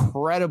be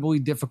incredibly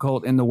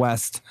difficult in the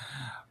West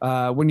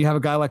when you have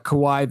a guy like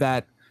Kawhi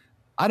that,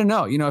 I don't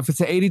know, if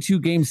it's an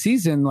 82-game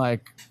season,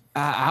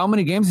 how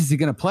many games is he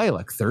going to play?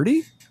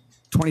 30?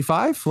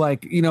 25?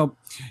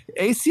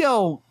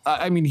 ACL,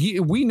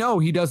 we know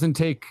he doesn't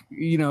take,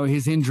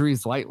 his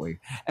injuries lightly.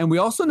 And we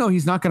also know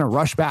he's not going to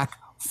rush back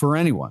for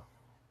anyone.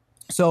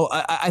 So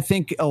I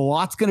think a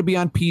lot's going to be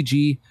on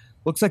PG.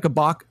 Looks like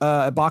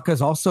Ibaka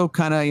is also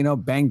kind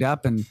of, banged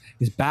up and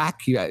is back.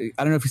 I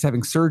don't know if he's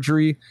having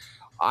surgery.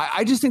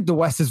 I just think the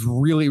West is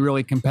really,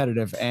 really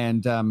competitive.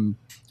 And I'm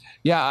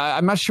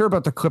not sure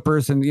about the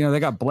Clippers. And, they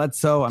got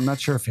Bledsoe. I'm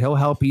not sure if he'll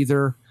help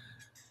either.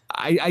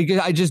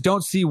 I just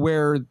don't see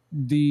where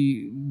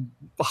the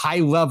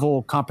high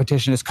level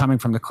competition is coming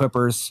from the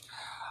Clippers.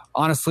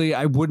 Honestly,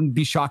 I wouldn't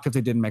be shocked if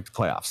they didn't make the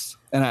playoffs.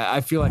 And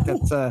I feel like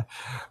that's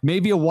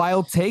maybe a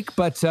wild take,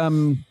 but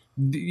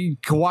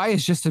Kawhi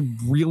is just a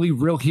really,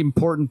 really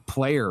important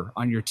player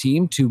on your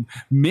team to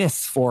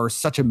miss for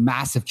such a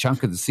massive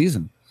chunk of the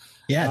season.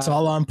 Yeah, it's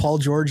all on Paul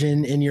George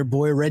and your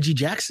boy Reggie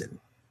Jackson.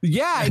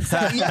 Yeah,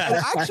 exactly.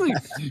 Yeah, actually,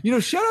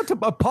 shout out to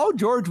Paul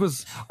George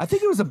I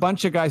think it was a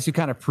bunch of guys who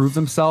kind of proved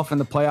themselves in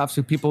the playoffs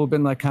who people have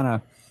been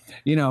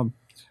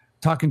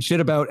talking shit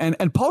about.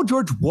 And Paul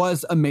George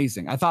was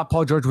amazing. I thought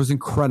Paul George was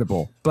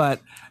incredible. But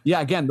yeah,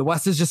 again, the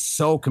West is just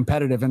so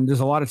competitive and there's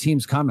a lot of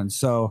teams coming.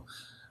 So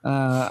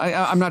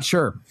I'm not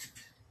sure.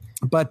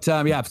 But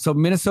so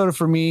Minnesota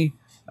for me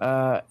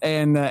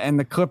and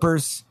the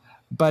Clippers.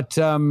 But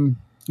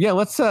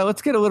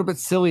let's get a little bit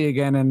silly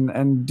again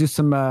and do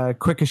some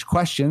quickish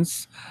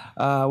questions.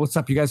 What's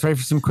up? You guys ready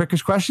for some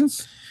quickish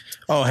questions?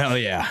 Oh, hell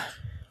yeah.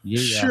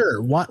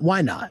 Sure.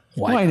 Why not?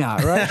 Why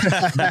not? Right.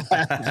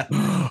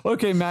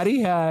 Okay, Maddie,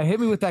 hit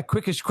me with that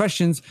quickish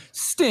questions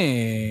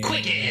sting.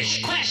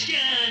 Quickish question.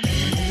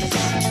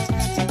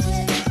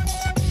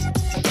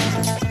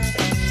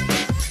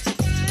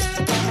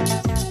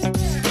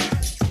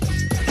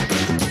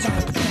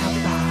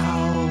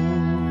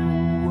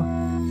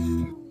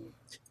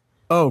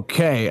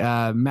 Okay,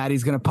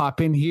 Maddie's gonna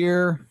pop in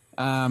here.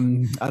 I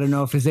don't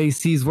know if his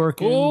AC's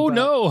working. Oh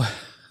no.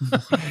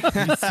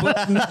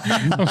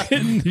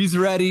 He's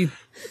ready.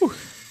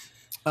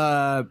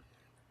 I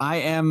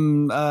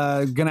am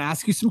going to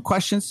ask you some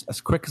questions as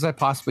quick as I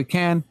possibly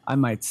can. I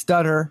might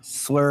stutter,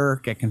 slur,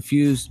 get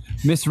confused,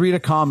 misread a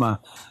comma.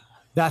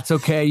 That's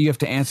okay. You have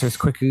to answer as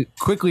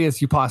quickly as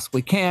you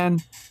possibly can.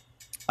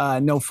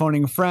 No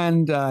phoning a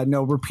friend.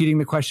 No repeating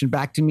the question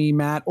back to me,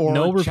 Matt. Or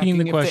no repeating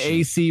the question. If the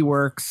AC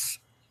works.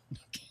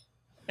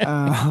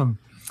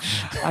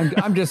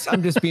 I'm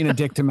just being a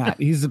dick to Matt.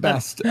 He's the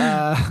best.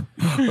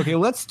 Okay,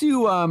 let's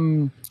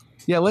do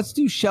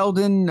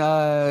Sheldon.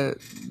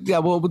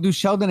 We'll do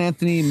Sheldon,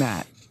 Anthony,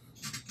 Matt.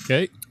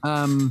 Okay.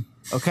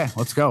 Okay,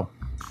 let's go.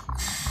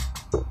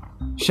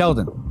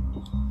 Sheldon,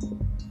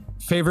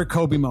 favorite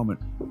Kobe moment?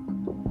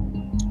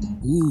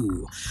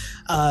 Ooh,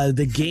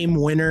 the game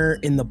winner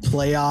in the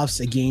playoffs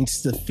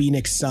against the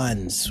Phoenix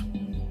Suns,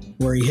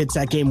 where he hits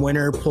that game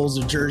winner, pulls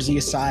the jersey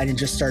aside, and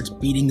just starts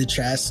beating the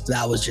chest.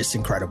 That was just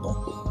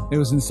incredible. It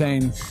was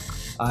insane.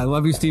 I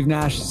love you, Steve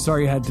Nash.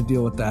 Sorry you had to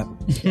deal with that.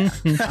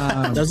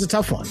 That was a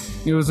tough one.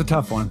 It was a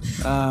tough one.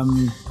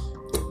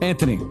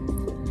 Anthony,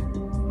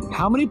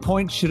 how many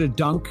points should a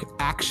dunk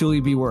actually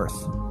be worth?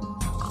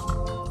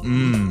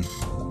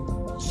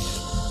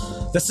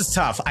 This is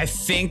tough. I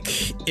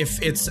think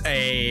if it's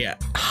a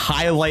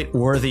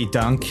highlight-worthy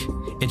dunk,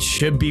 it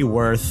should be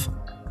worth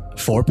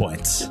 4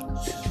 points.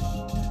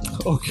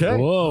 Okay.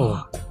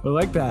 Whoa. I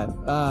like that.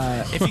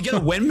 If you get a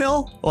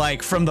windmill,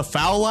 like from the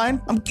foul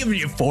line, I'm giving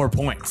you 4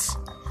 points.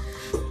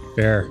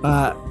 Fair.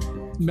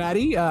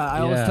 Maddie, I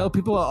always Yeah. tell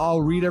people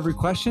I'll read every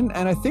question,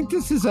 and I think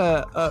this is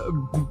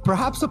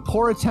perhaps a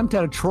poor attempt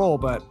at a troll,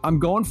 but I'm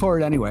going for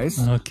it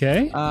anyways.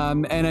 Okay.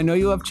 And I know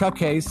you love Chuck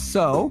Hayes,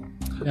 so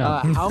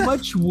Yeah. how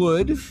much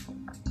wood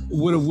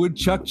would a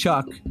woodchuck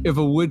chuck if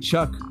a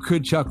woodchuck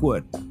could chuck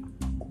wood?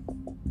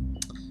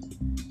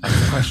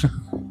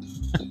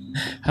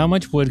 How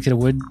much wood could a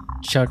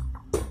woodchuck?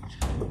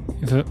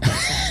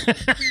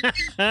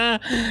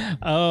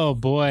 Oh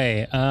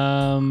boy.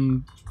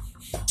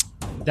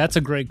 That's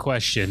a great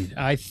question.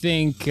 I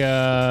think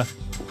I'm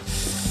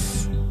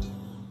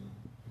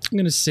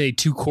gonna say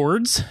 2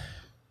 chords.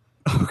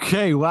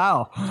 Okay,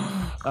 wow.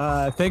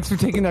 Thanks for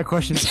taking that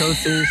question so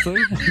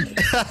seriously.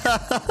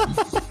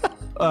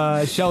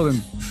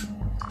 Sheldon,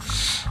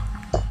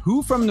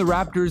 who from the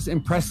Raptors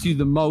impressed you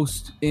the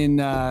most in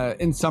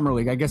Summer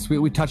League? I guess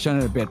we touched on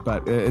it a bit,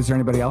 but is there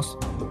anybody else?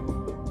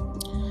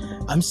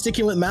 I'm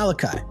sticking with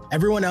Malachi.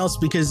 Everyone else,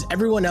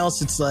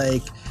 it's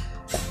like,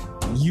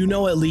 you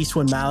know, at least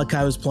when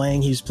Malachi was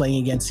playing, he was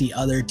playing against the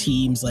other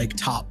teams, like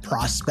top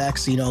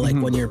prospects. You know, like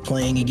when you're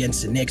playing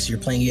against the Knicks, you're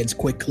playing against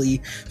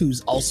Quickly, who's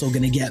also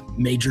going to get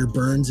major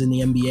burns in the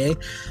NBA.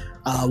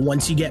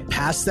 Once you get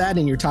past that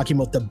and you're talking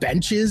about the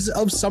benches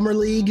of Summer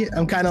League,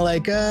 I'm kind of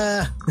like,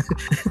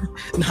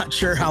 not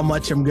sure how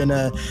much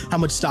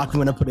stock I'm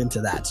gonna put into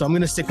that. So I'm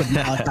gonna stick with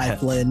Malachi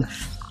Flynn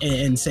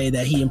and say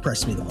that he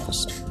impressed me the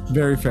most.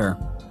 Very fair.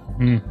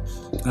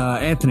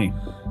 Anthony,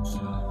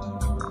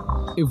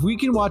 if we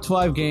can watch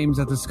live games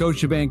at the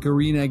Scotiabank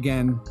Arena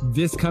again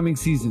this coming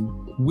season,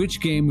 which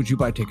game would you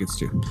buy tickets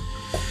to?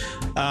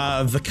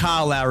 The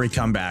Kyle Lowry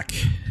comeback,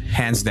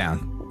 hands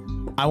down.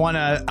 I want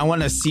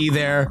to see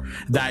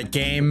that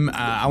game.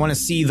 I want to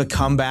see the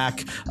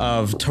comeback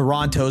of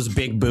Toronto's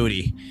big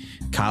booty,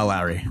 Kyle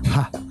Lowry.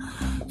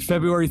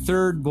 February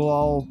 3rd, we'll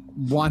all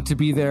want to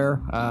be there.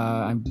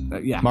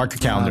 Yeah. Mark the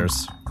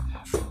calendars.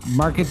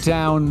 Mark it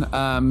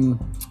down.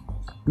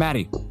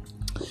 Maddie,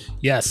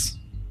 Yes.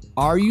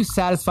 are you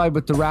satisfied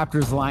with the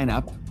Raptors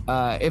lineup?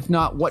 If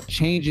not, what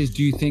changes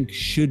do you think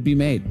should be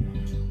made?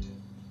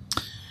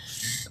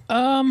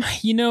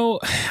 You know,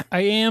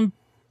 I am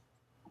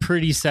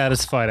pretty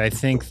satisfied. I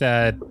think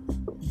that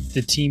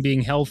the team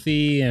being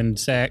healthy and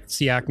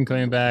Siakam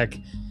coming back,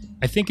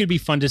 I think it'd be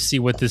fun to see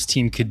what this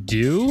team could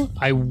do.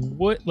 I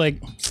would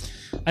like,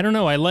 I don't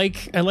know. I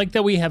like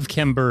that we have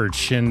Kem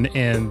Birch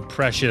and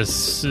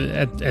Precious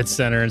at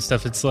center and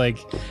stuff. It's like,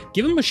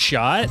 give him a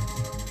shot.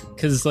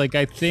 Cause like,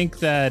 I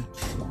think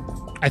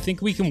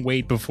we can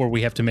wait before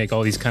we have to make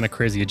all these kind of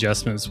crazy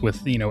adjustments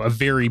with, you know, a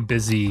very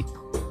busy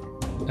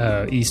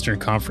Eastern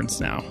Conference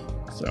now.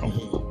 So,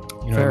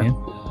 you know Fair. what I mean?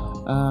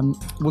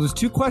 Well, there's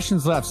 2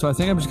 questions left, so I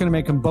think I'm just going to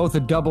make them both a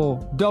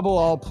double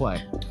all play.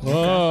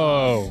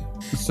 Whoa.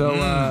 So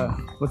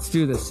let's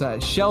do this.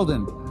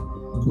 Sheldon,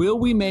 will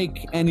we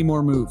make any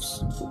more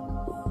moves?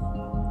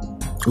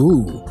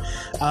 Ooh.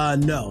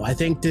 No, I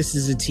think this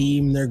is a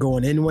team they're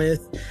going in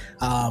with.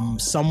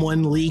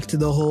 Someone leaked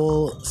the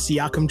whole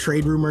Siakam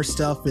trade rumor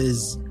stuff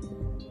is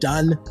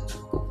done.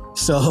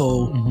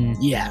 So,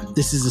 yeah,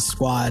 this is a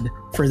squad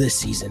for this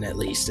season, at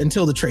least,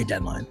 until the trade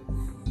deadline.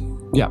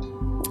 Yeah.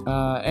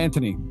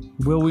 Anthony,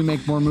 will we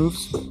make more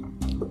moves?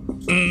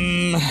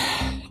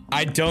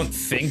 I don't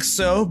think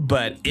so,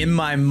 but in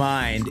my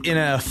mind, in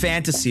a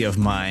fantasy of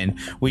mine,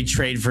 we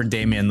trade for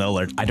Damian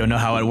Lillard. I don't know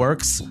how it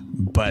works,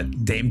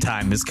 but Dame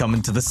time is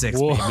coming to the 6,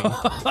 baby.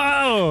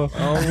 Oh,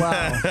 Oh,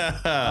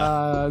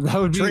 wow. That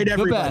would be Trade the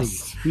everybody.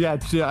 best. Yeah,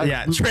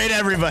 Trade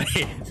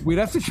everybody. we'd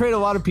have to trade a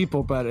lot of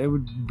people, but it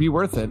would be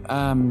worth it.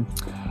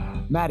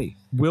 Maddie,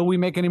 will we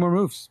make any more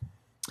moves?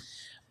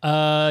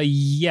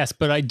 yes,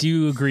 but I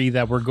do agree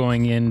that we're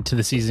going into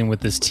the season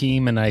with this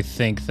team, and I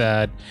think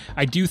that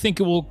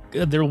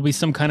there will be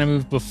some kind of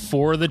move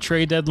before the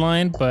trade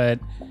deadline, but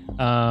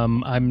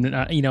I'm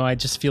not, you know, I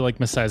just feel like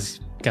Masai's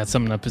got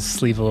something up his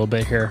sleeve a little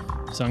bit here.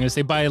 So I'm going to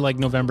say by like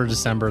November,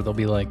 December, there'll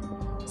be like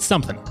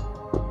something.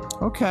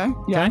 Okay.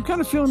 Yeah, I'm kind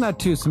of feeling that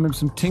too. Maybe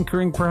some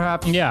tinkering,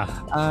 perhaps. Yeah.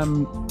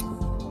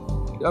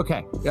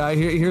 Okay.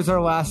 Here's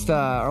our last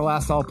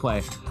all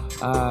play.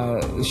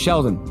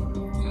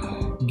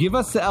 Sheldon, give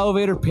us the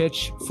elevator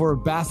pitch for a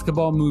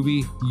basketball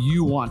movie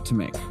you want to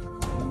make.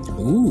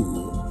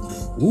 Ooh.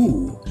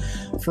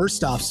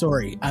 First off,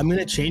 sorry, I'm going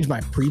to change my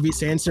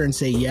previous answer and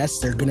say yes,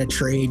 they're going to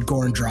trade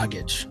Goran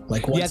Dragic.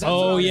 Like, what's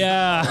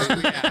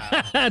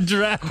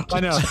Draft. I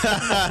know.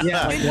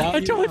 yeah. I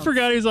totally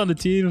forgot he was on the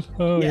team.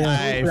 Oh,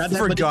 yeah. I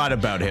forgot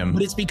about him.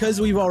 But it's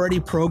because we've already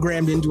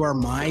programmed into our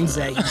minds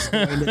that he's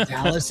going to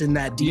Dallas in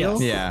that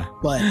deal. Yeah.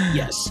 But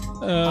yes.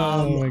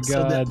 Oh, my God.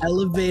 So the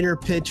elevator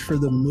pitch for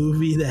the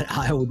movie that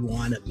I would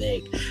want to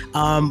make.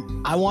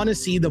 I want to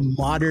see the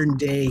modern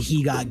day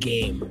He Got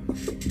Game.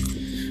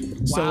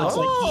 So it's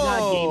like he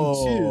got game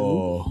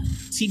 2.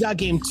 He got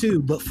game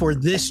 2, but for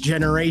this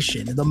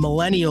generation, the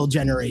millennial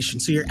generation.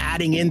 So you're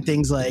adding in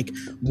things like,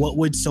 what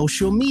would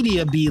social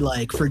media be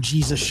like for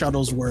Jesus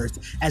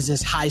Shuttlesworth as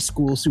this high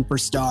school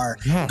superstar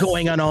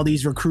going on all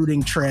these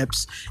recruiting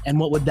trips? And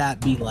what would that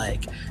be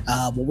like?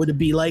 What would it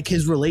be like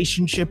his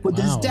relationship with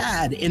his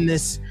dad in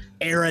this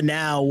era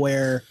now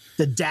where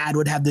the dad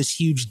would have this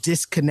huge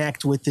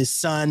disconnect with his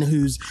son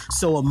who's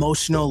so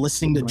emotional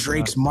listening to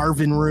Drake's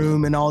Marvin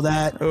Room and all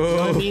that. You know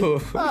what I mean?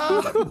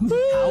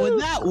 How would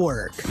that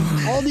work?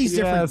 All these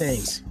different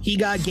things. He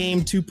got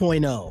game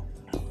 2.0.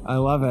 I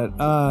love it.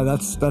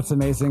 That's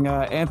amazing.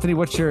 Anthony,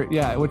 what's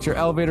your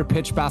elevator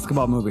pitch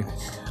basketball movie?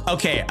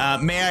 Okay,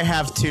 may I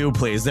have 2,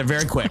 please? They're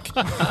very quick.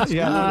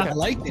 I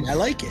like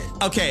it.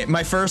 Okay,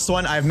 my first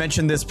one, I've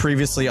mentioned this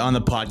previously on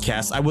the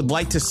podcast. I would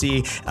like to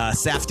see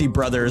Safdie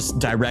Brothers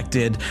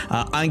directed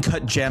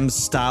Uncut Gems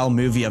style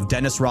movie of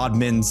Dennis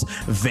Rodman's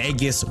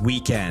Vegas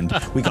Weekend.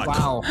 We got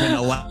Coleman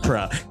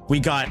Electra. We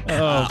got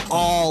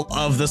all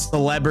of the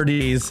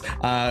celebrities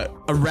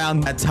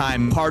around that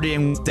time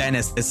partying with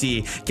Dennis as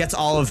he gets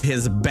all of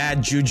his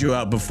bad juju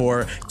out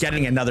before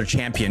getting another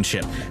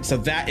championship. So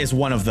that is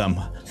one of them.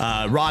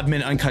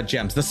 Rodman Uncut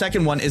Gems. The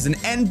second one is an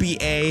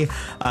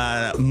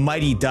NBA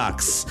Mighty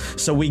Ducks.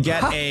 So we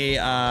get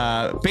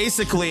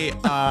basically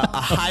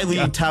a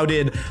highly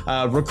touted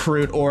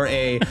recruit or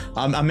a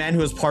man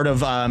who is part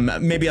of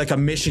maybe like a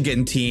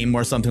Michigan team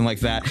or something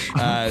like that.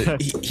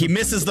 He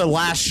misses the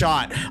last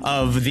shot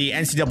of the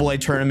NCAA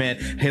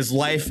tournament. His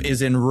life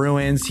is in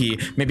ruins. He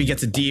maybe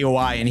gets a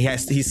DUI and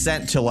he's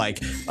sent to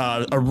like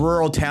a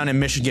rural town in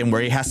Michigan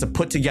where he has to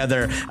put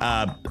together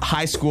a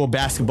high school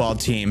basketball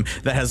team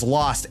that has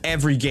lost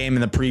every game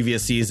in the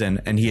previous season,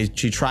 and he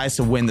tries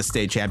to win the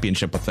state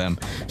championship with them.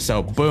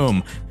 So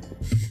boom,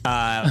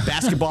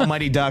 basketball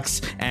Mighty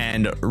Ducks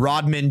and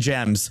Rodman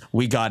Gems.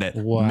 We got it.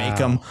 Wow. Make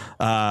them.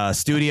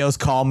 Studios,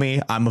 call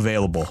me. I'm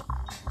available.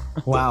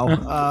 Wow.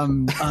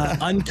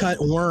 Uncut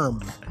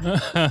Worm.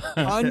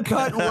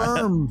 Uncut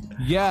Worm.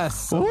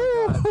 Yes.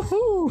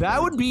 That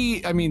would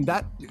be, I mean,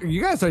 that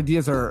you guys'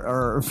 ideas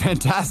are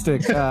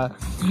fantastic.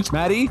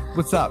 Maddie,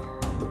 what's up?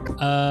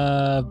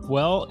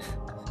 Well,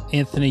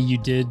 Anthony, you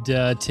did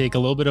take a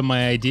little bit of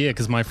my idea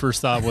because my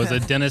first thought was a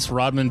Dennis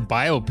Rodman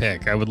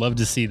biopic. I would love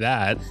to see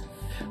that.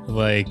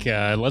 Like,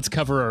 let's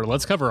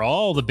cover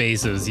all the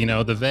bases. You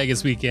know, the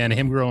Vegas Weekend,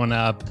 him growing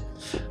up,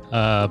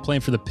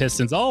 playing for the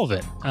Pistons, all of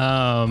it.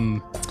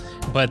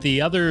 But the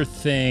other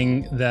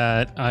thing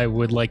that I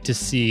would like to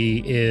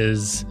see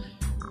is,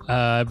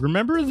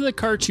 remember the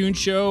cartoon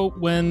show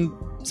when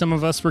some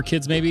of us were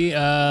kids? Maybe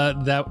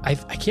that I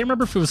can't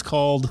remember if it was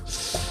called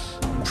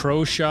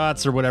Pro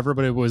Shots or whatever,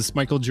 but it was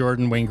Michael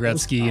Jordan, Wayne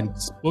Gretzky, and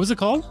what was it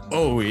called?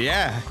 Oh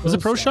yeah, was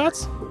it Pro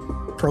Shots?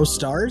 Pro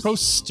Stars? Pro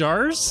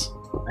Stars?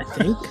 I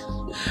think.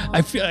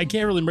 I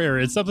can't really remember.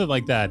 It's something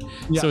like that.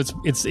 Yeah. So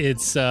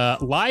it's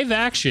live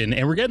action,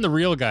 and we're getting the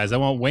real guys. I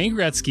want Wayne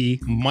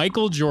Gretzky,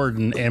 Michael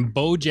Jordan, and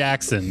Bo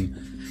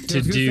Jackson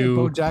to do.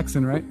 Bo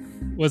Jackson, right?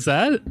 What's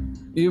that?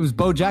 It was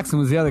Bo Jackson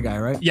was the other guy,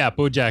 right? Yeah,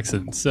 Bo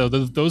Jackson. So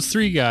those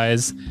three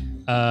guys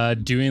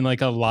doing like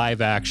a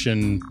live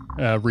action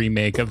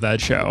remake of that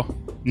show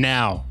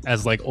now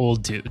as like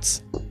old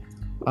dudes.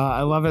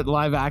 I love it.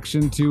 Live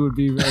action too would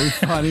be very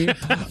funny.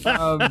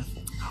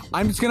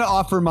 I'm just gonna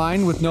offer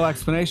mine with no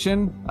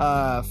explanation.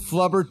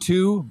 Flubber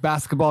 2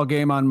 basketball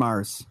game on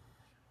Mars.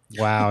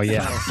 Wow,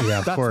 yeah,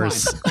 of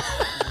course.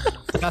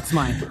 That's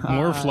mine.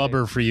 More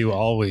flubber for you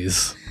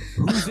always.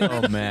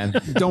 Oh man,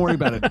 don't worry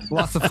about it.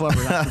 Lots of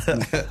flubber.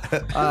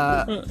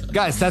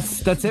 Guys,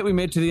 that's it. We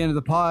made it to the end of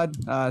the pod.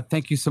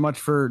 Thank you so much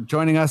for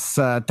joining us.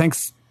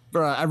 Thanks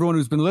for everyone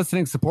who's been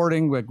listening,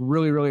 supporting. We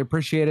really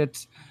appreciate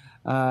it.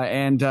 All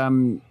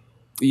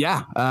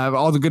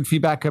the good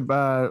feedback or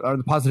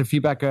the positive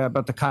feedback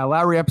about the Kyle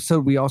Lowry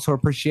episode, we also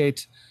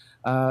appreciate.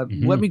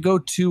 Let me go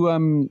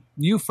to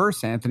you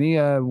first, Anthony.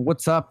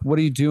 What's up? What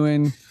are you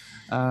doing?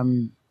 What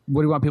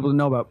do you want people to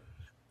know about?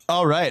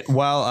 All right.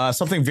 Well,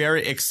 something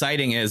very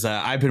exciting is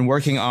I've been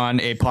working on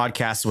a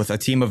podcast with a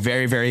team of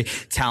very, very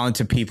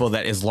talented people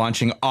that is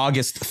launching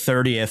August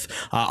 30th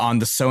on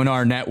the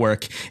Sonar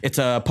Network. It's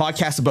a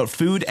podcast about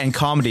food and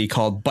comedy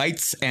called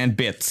Bites and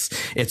Bits.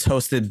 It's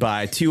hosted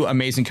by two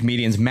amazing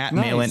comedians, Matt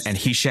Malin and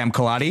Hisham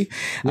Kaladi,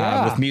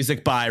 with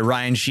music by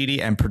Ryan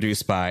Sheedy and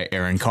produced by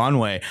Aaron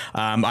Conway.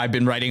 I've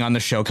been writing on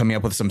the show, coming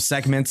up with some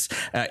segments.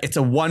 It's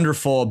a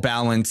wonderful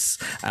balance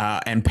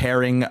and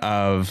pairing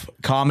of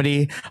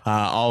comedy,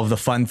 all of the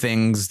fun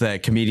things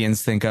that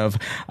comedians think of,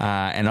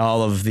 and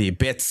all of the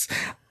bits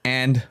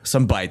and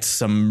some bites,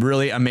 some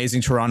really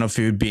amazing Toronto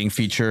food being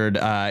featured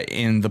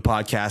in the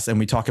podcast. And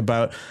we talk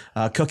about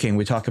cooking.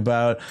 We talk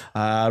about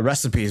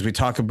recipes. We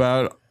talk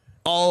about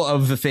all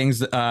of the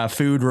things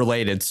food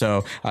related.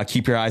 So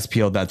keep your eyes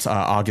peeled. That's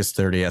August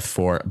 30th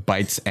for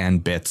Bites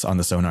and Bits on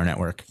the Sonar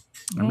Network.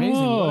 Amazing.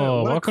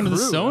 Oh, welcome to the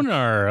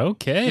Sonar.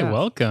 Okay,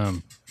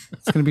 welcome.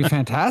 It's going to be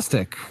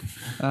fantastic.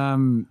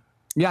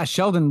 Yeah,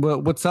 Sheldon,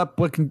 what's up?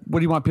 What do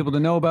you want people to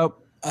know about?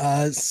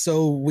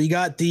 So we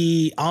got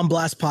the On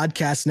Blast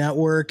Podcast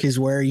Network is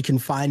where you can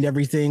find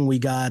everything. We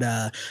got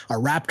our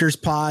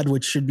Raptors pod,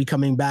 which should be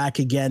coming back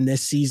again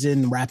this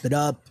season, wrap it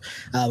up.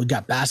 We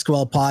got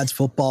basketball pods,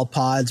 football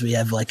pods. We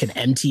have like an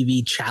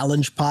MTV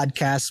challenge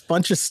podcast,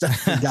 bunch of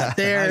stuff we got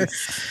there.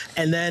 Nice.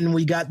 And then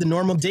we got the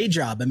normal day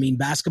job. I mean,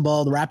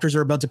 basketball, the Raptors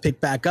are about to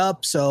pick back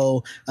up.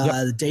 So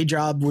the day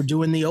job, we're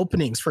doing the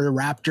openings for the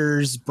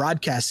Raptors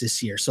broadcast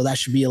this year. So that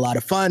should be a lot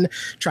of fun,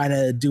 trying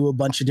to do a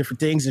bunch of different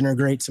things,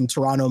 integrate some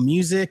Toronto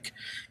music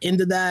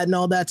into that and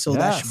all that. So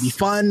that should be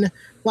fun.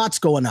 Lots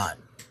going on.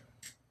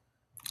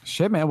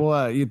 Shit, man.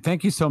 Well,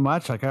 thank you so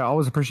much. Like, I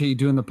always appreciate you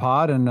doing the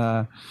pod,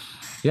 and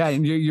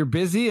you're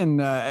busy, and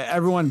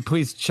everyone,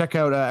 please check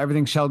out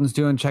everything Sheldon's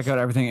doing. Check out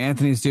everything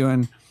Anthony's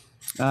doing.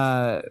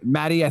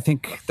 Maddie, I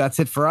think that's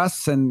it for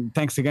us. And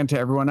thanks again to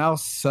everyone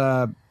else.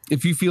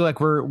 If you feel like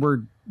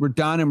we're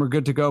done and we're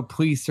good to go,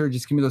 please, sir,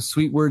 just give me those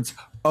sweet words.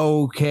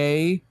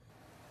 Okay.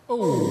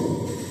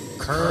 Oh,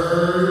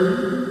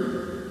 Kurt.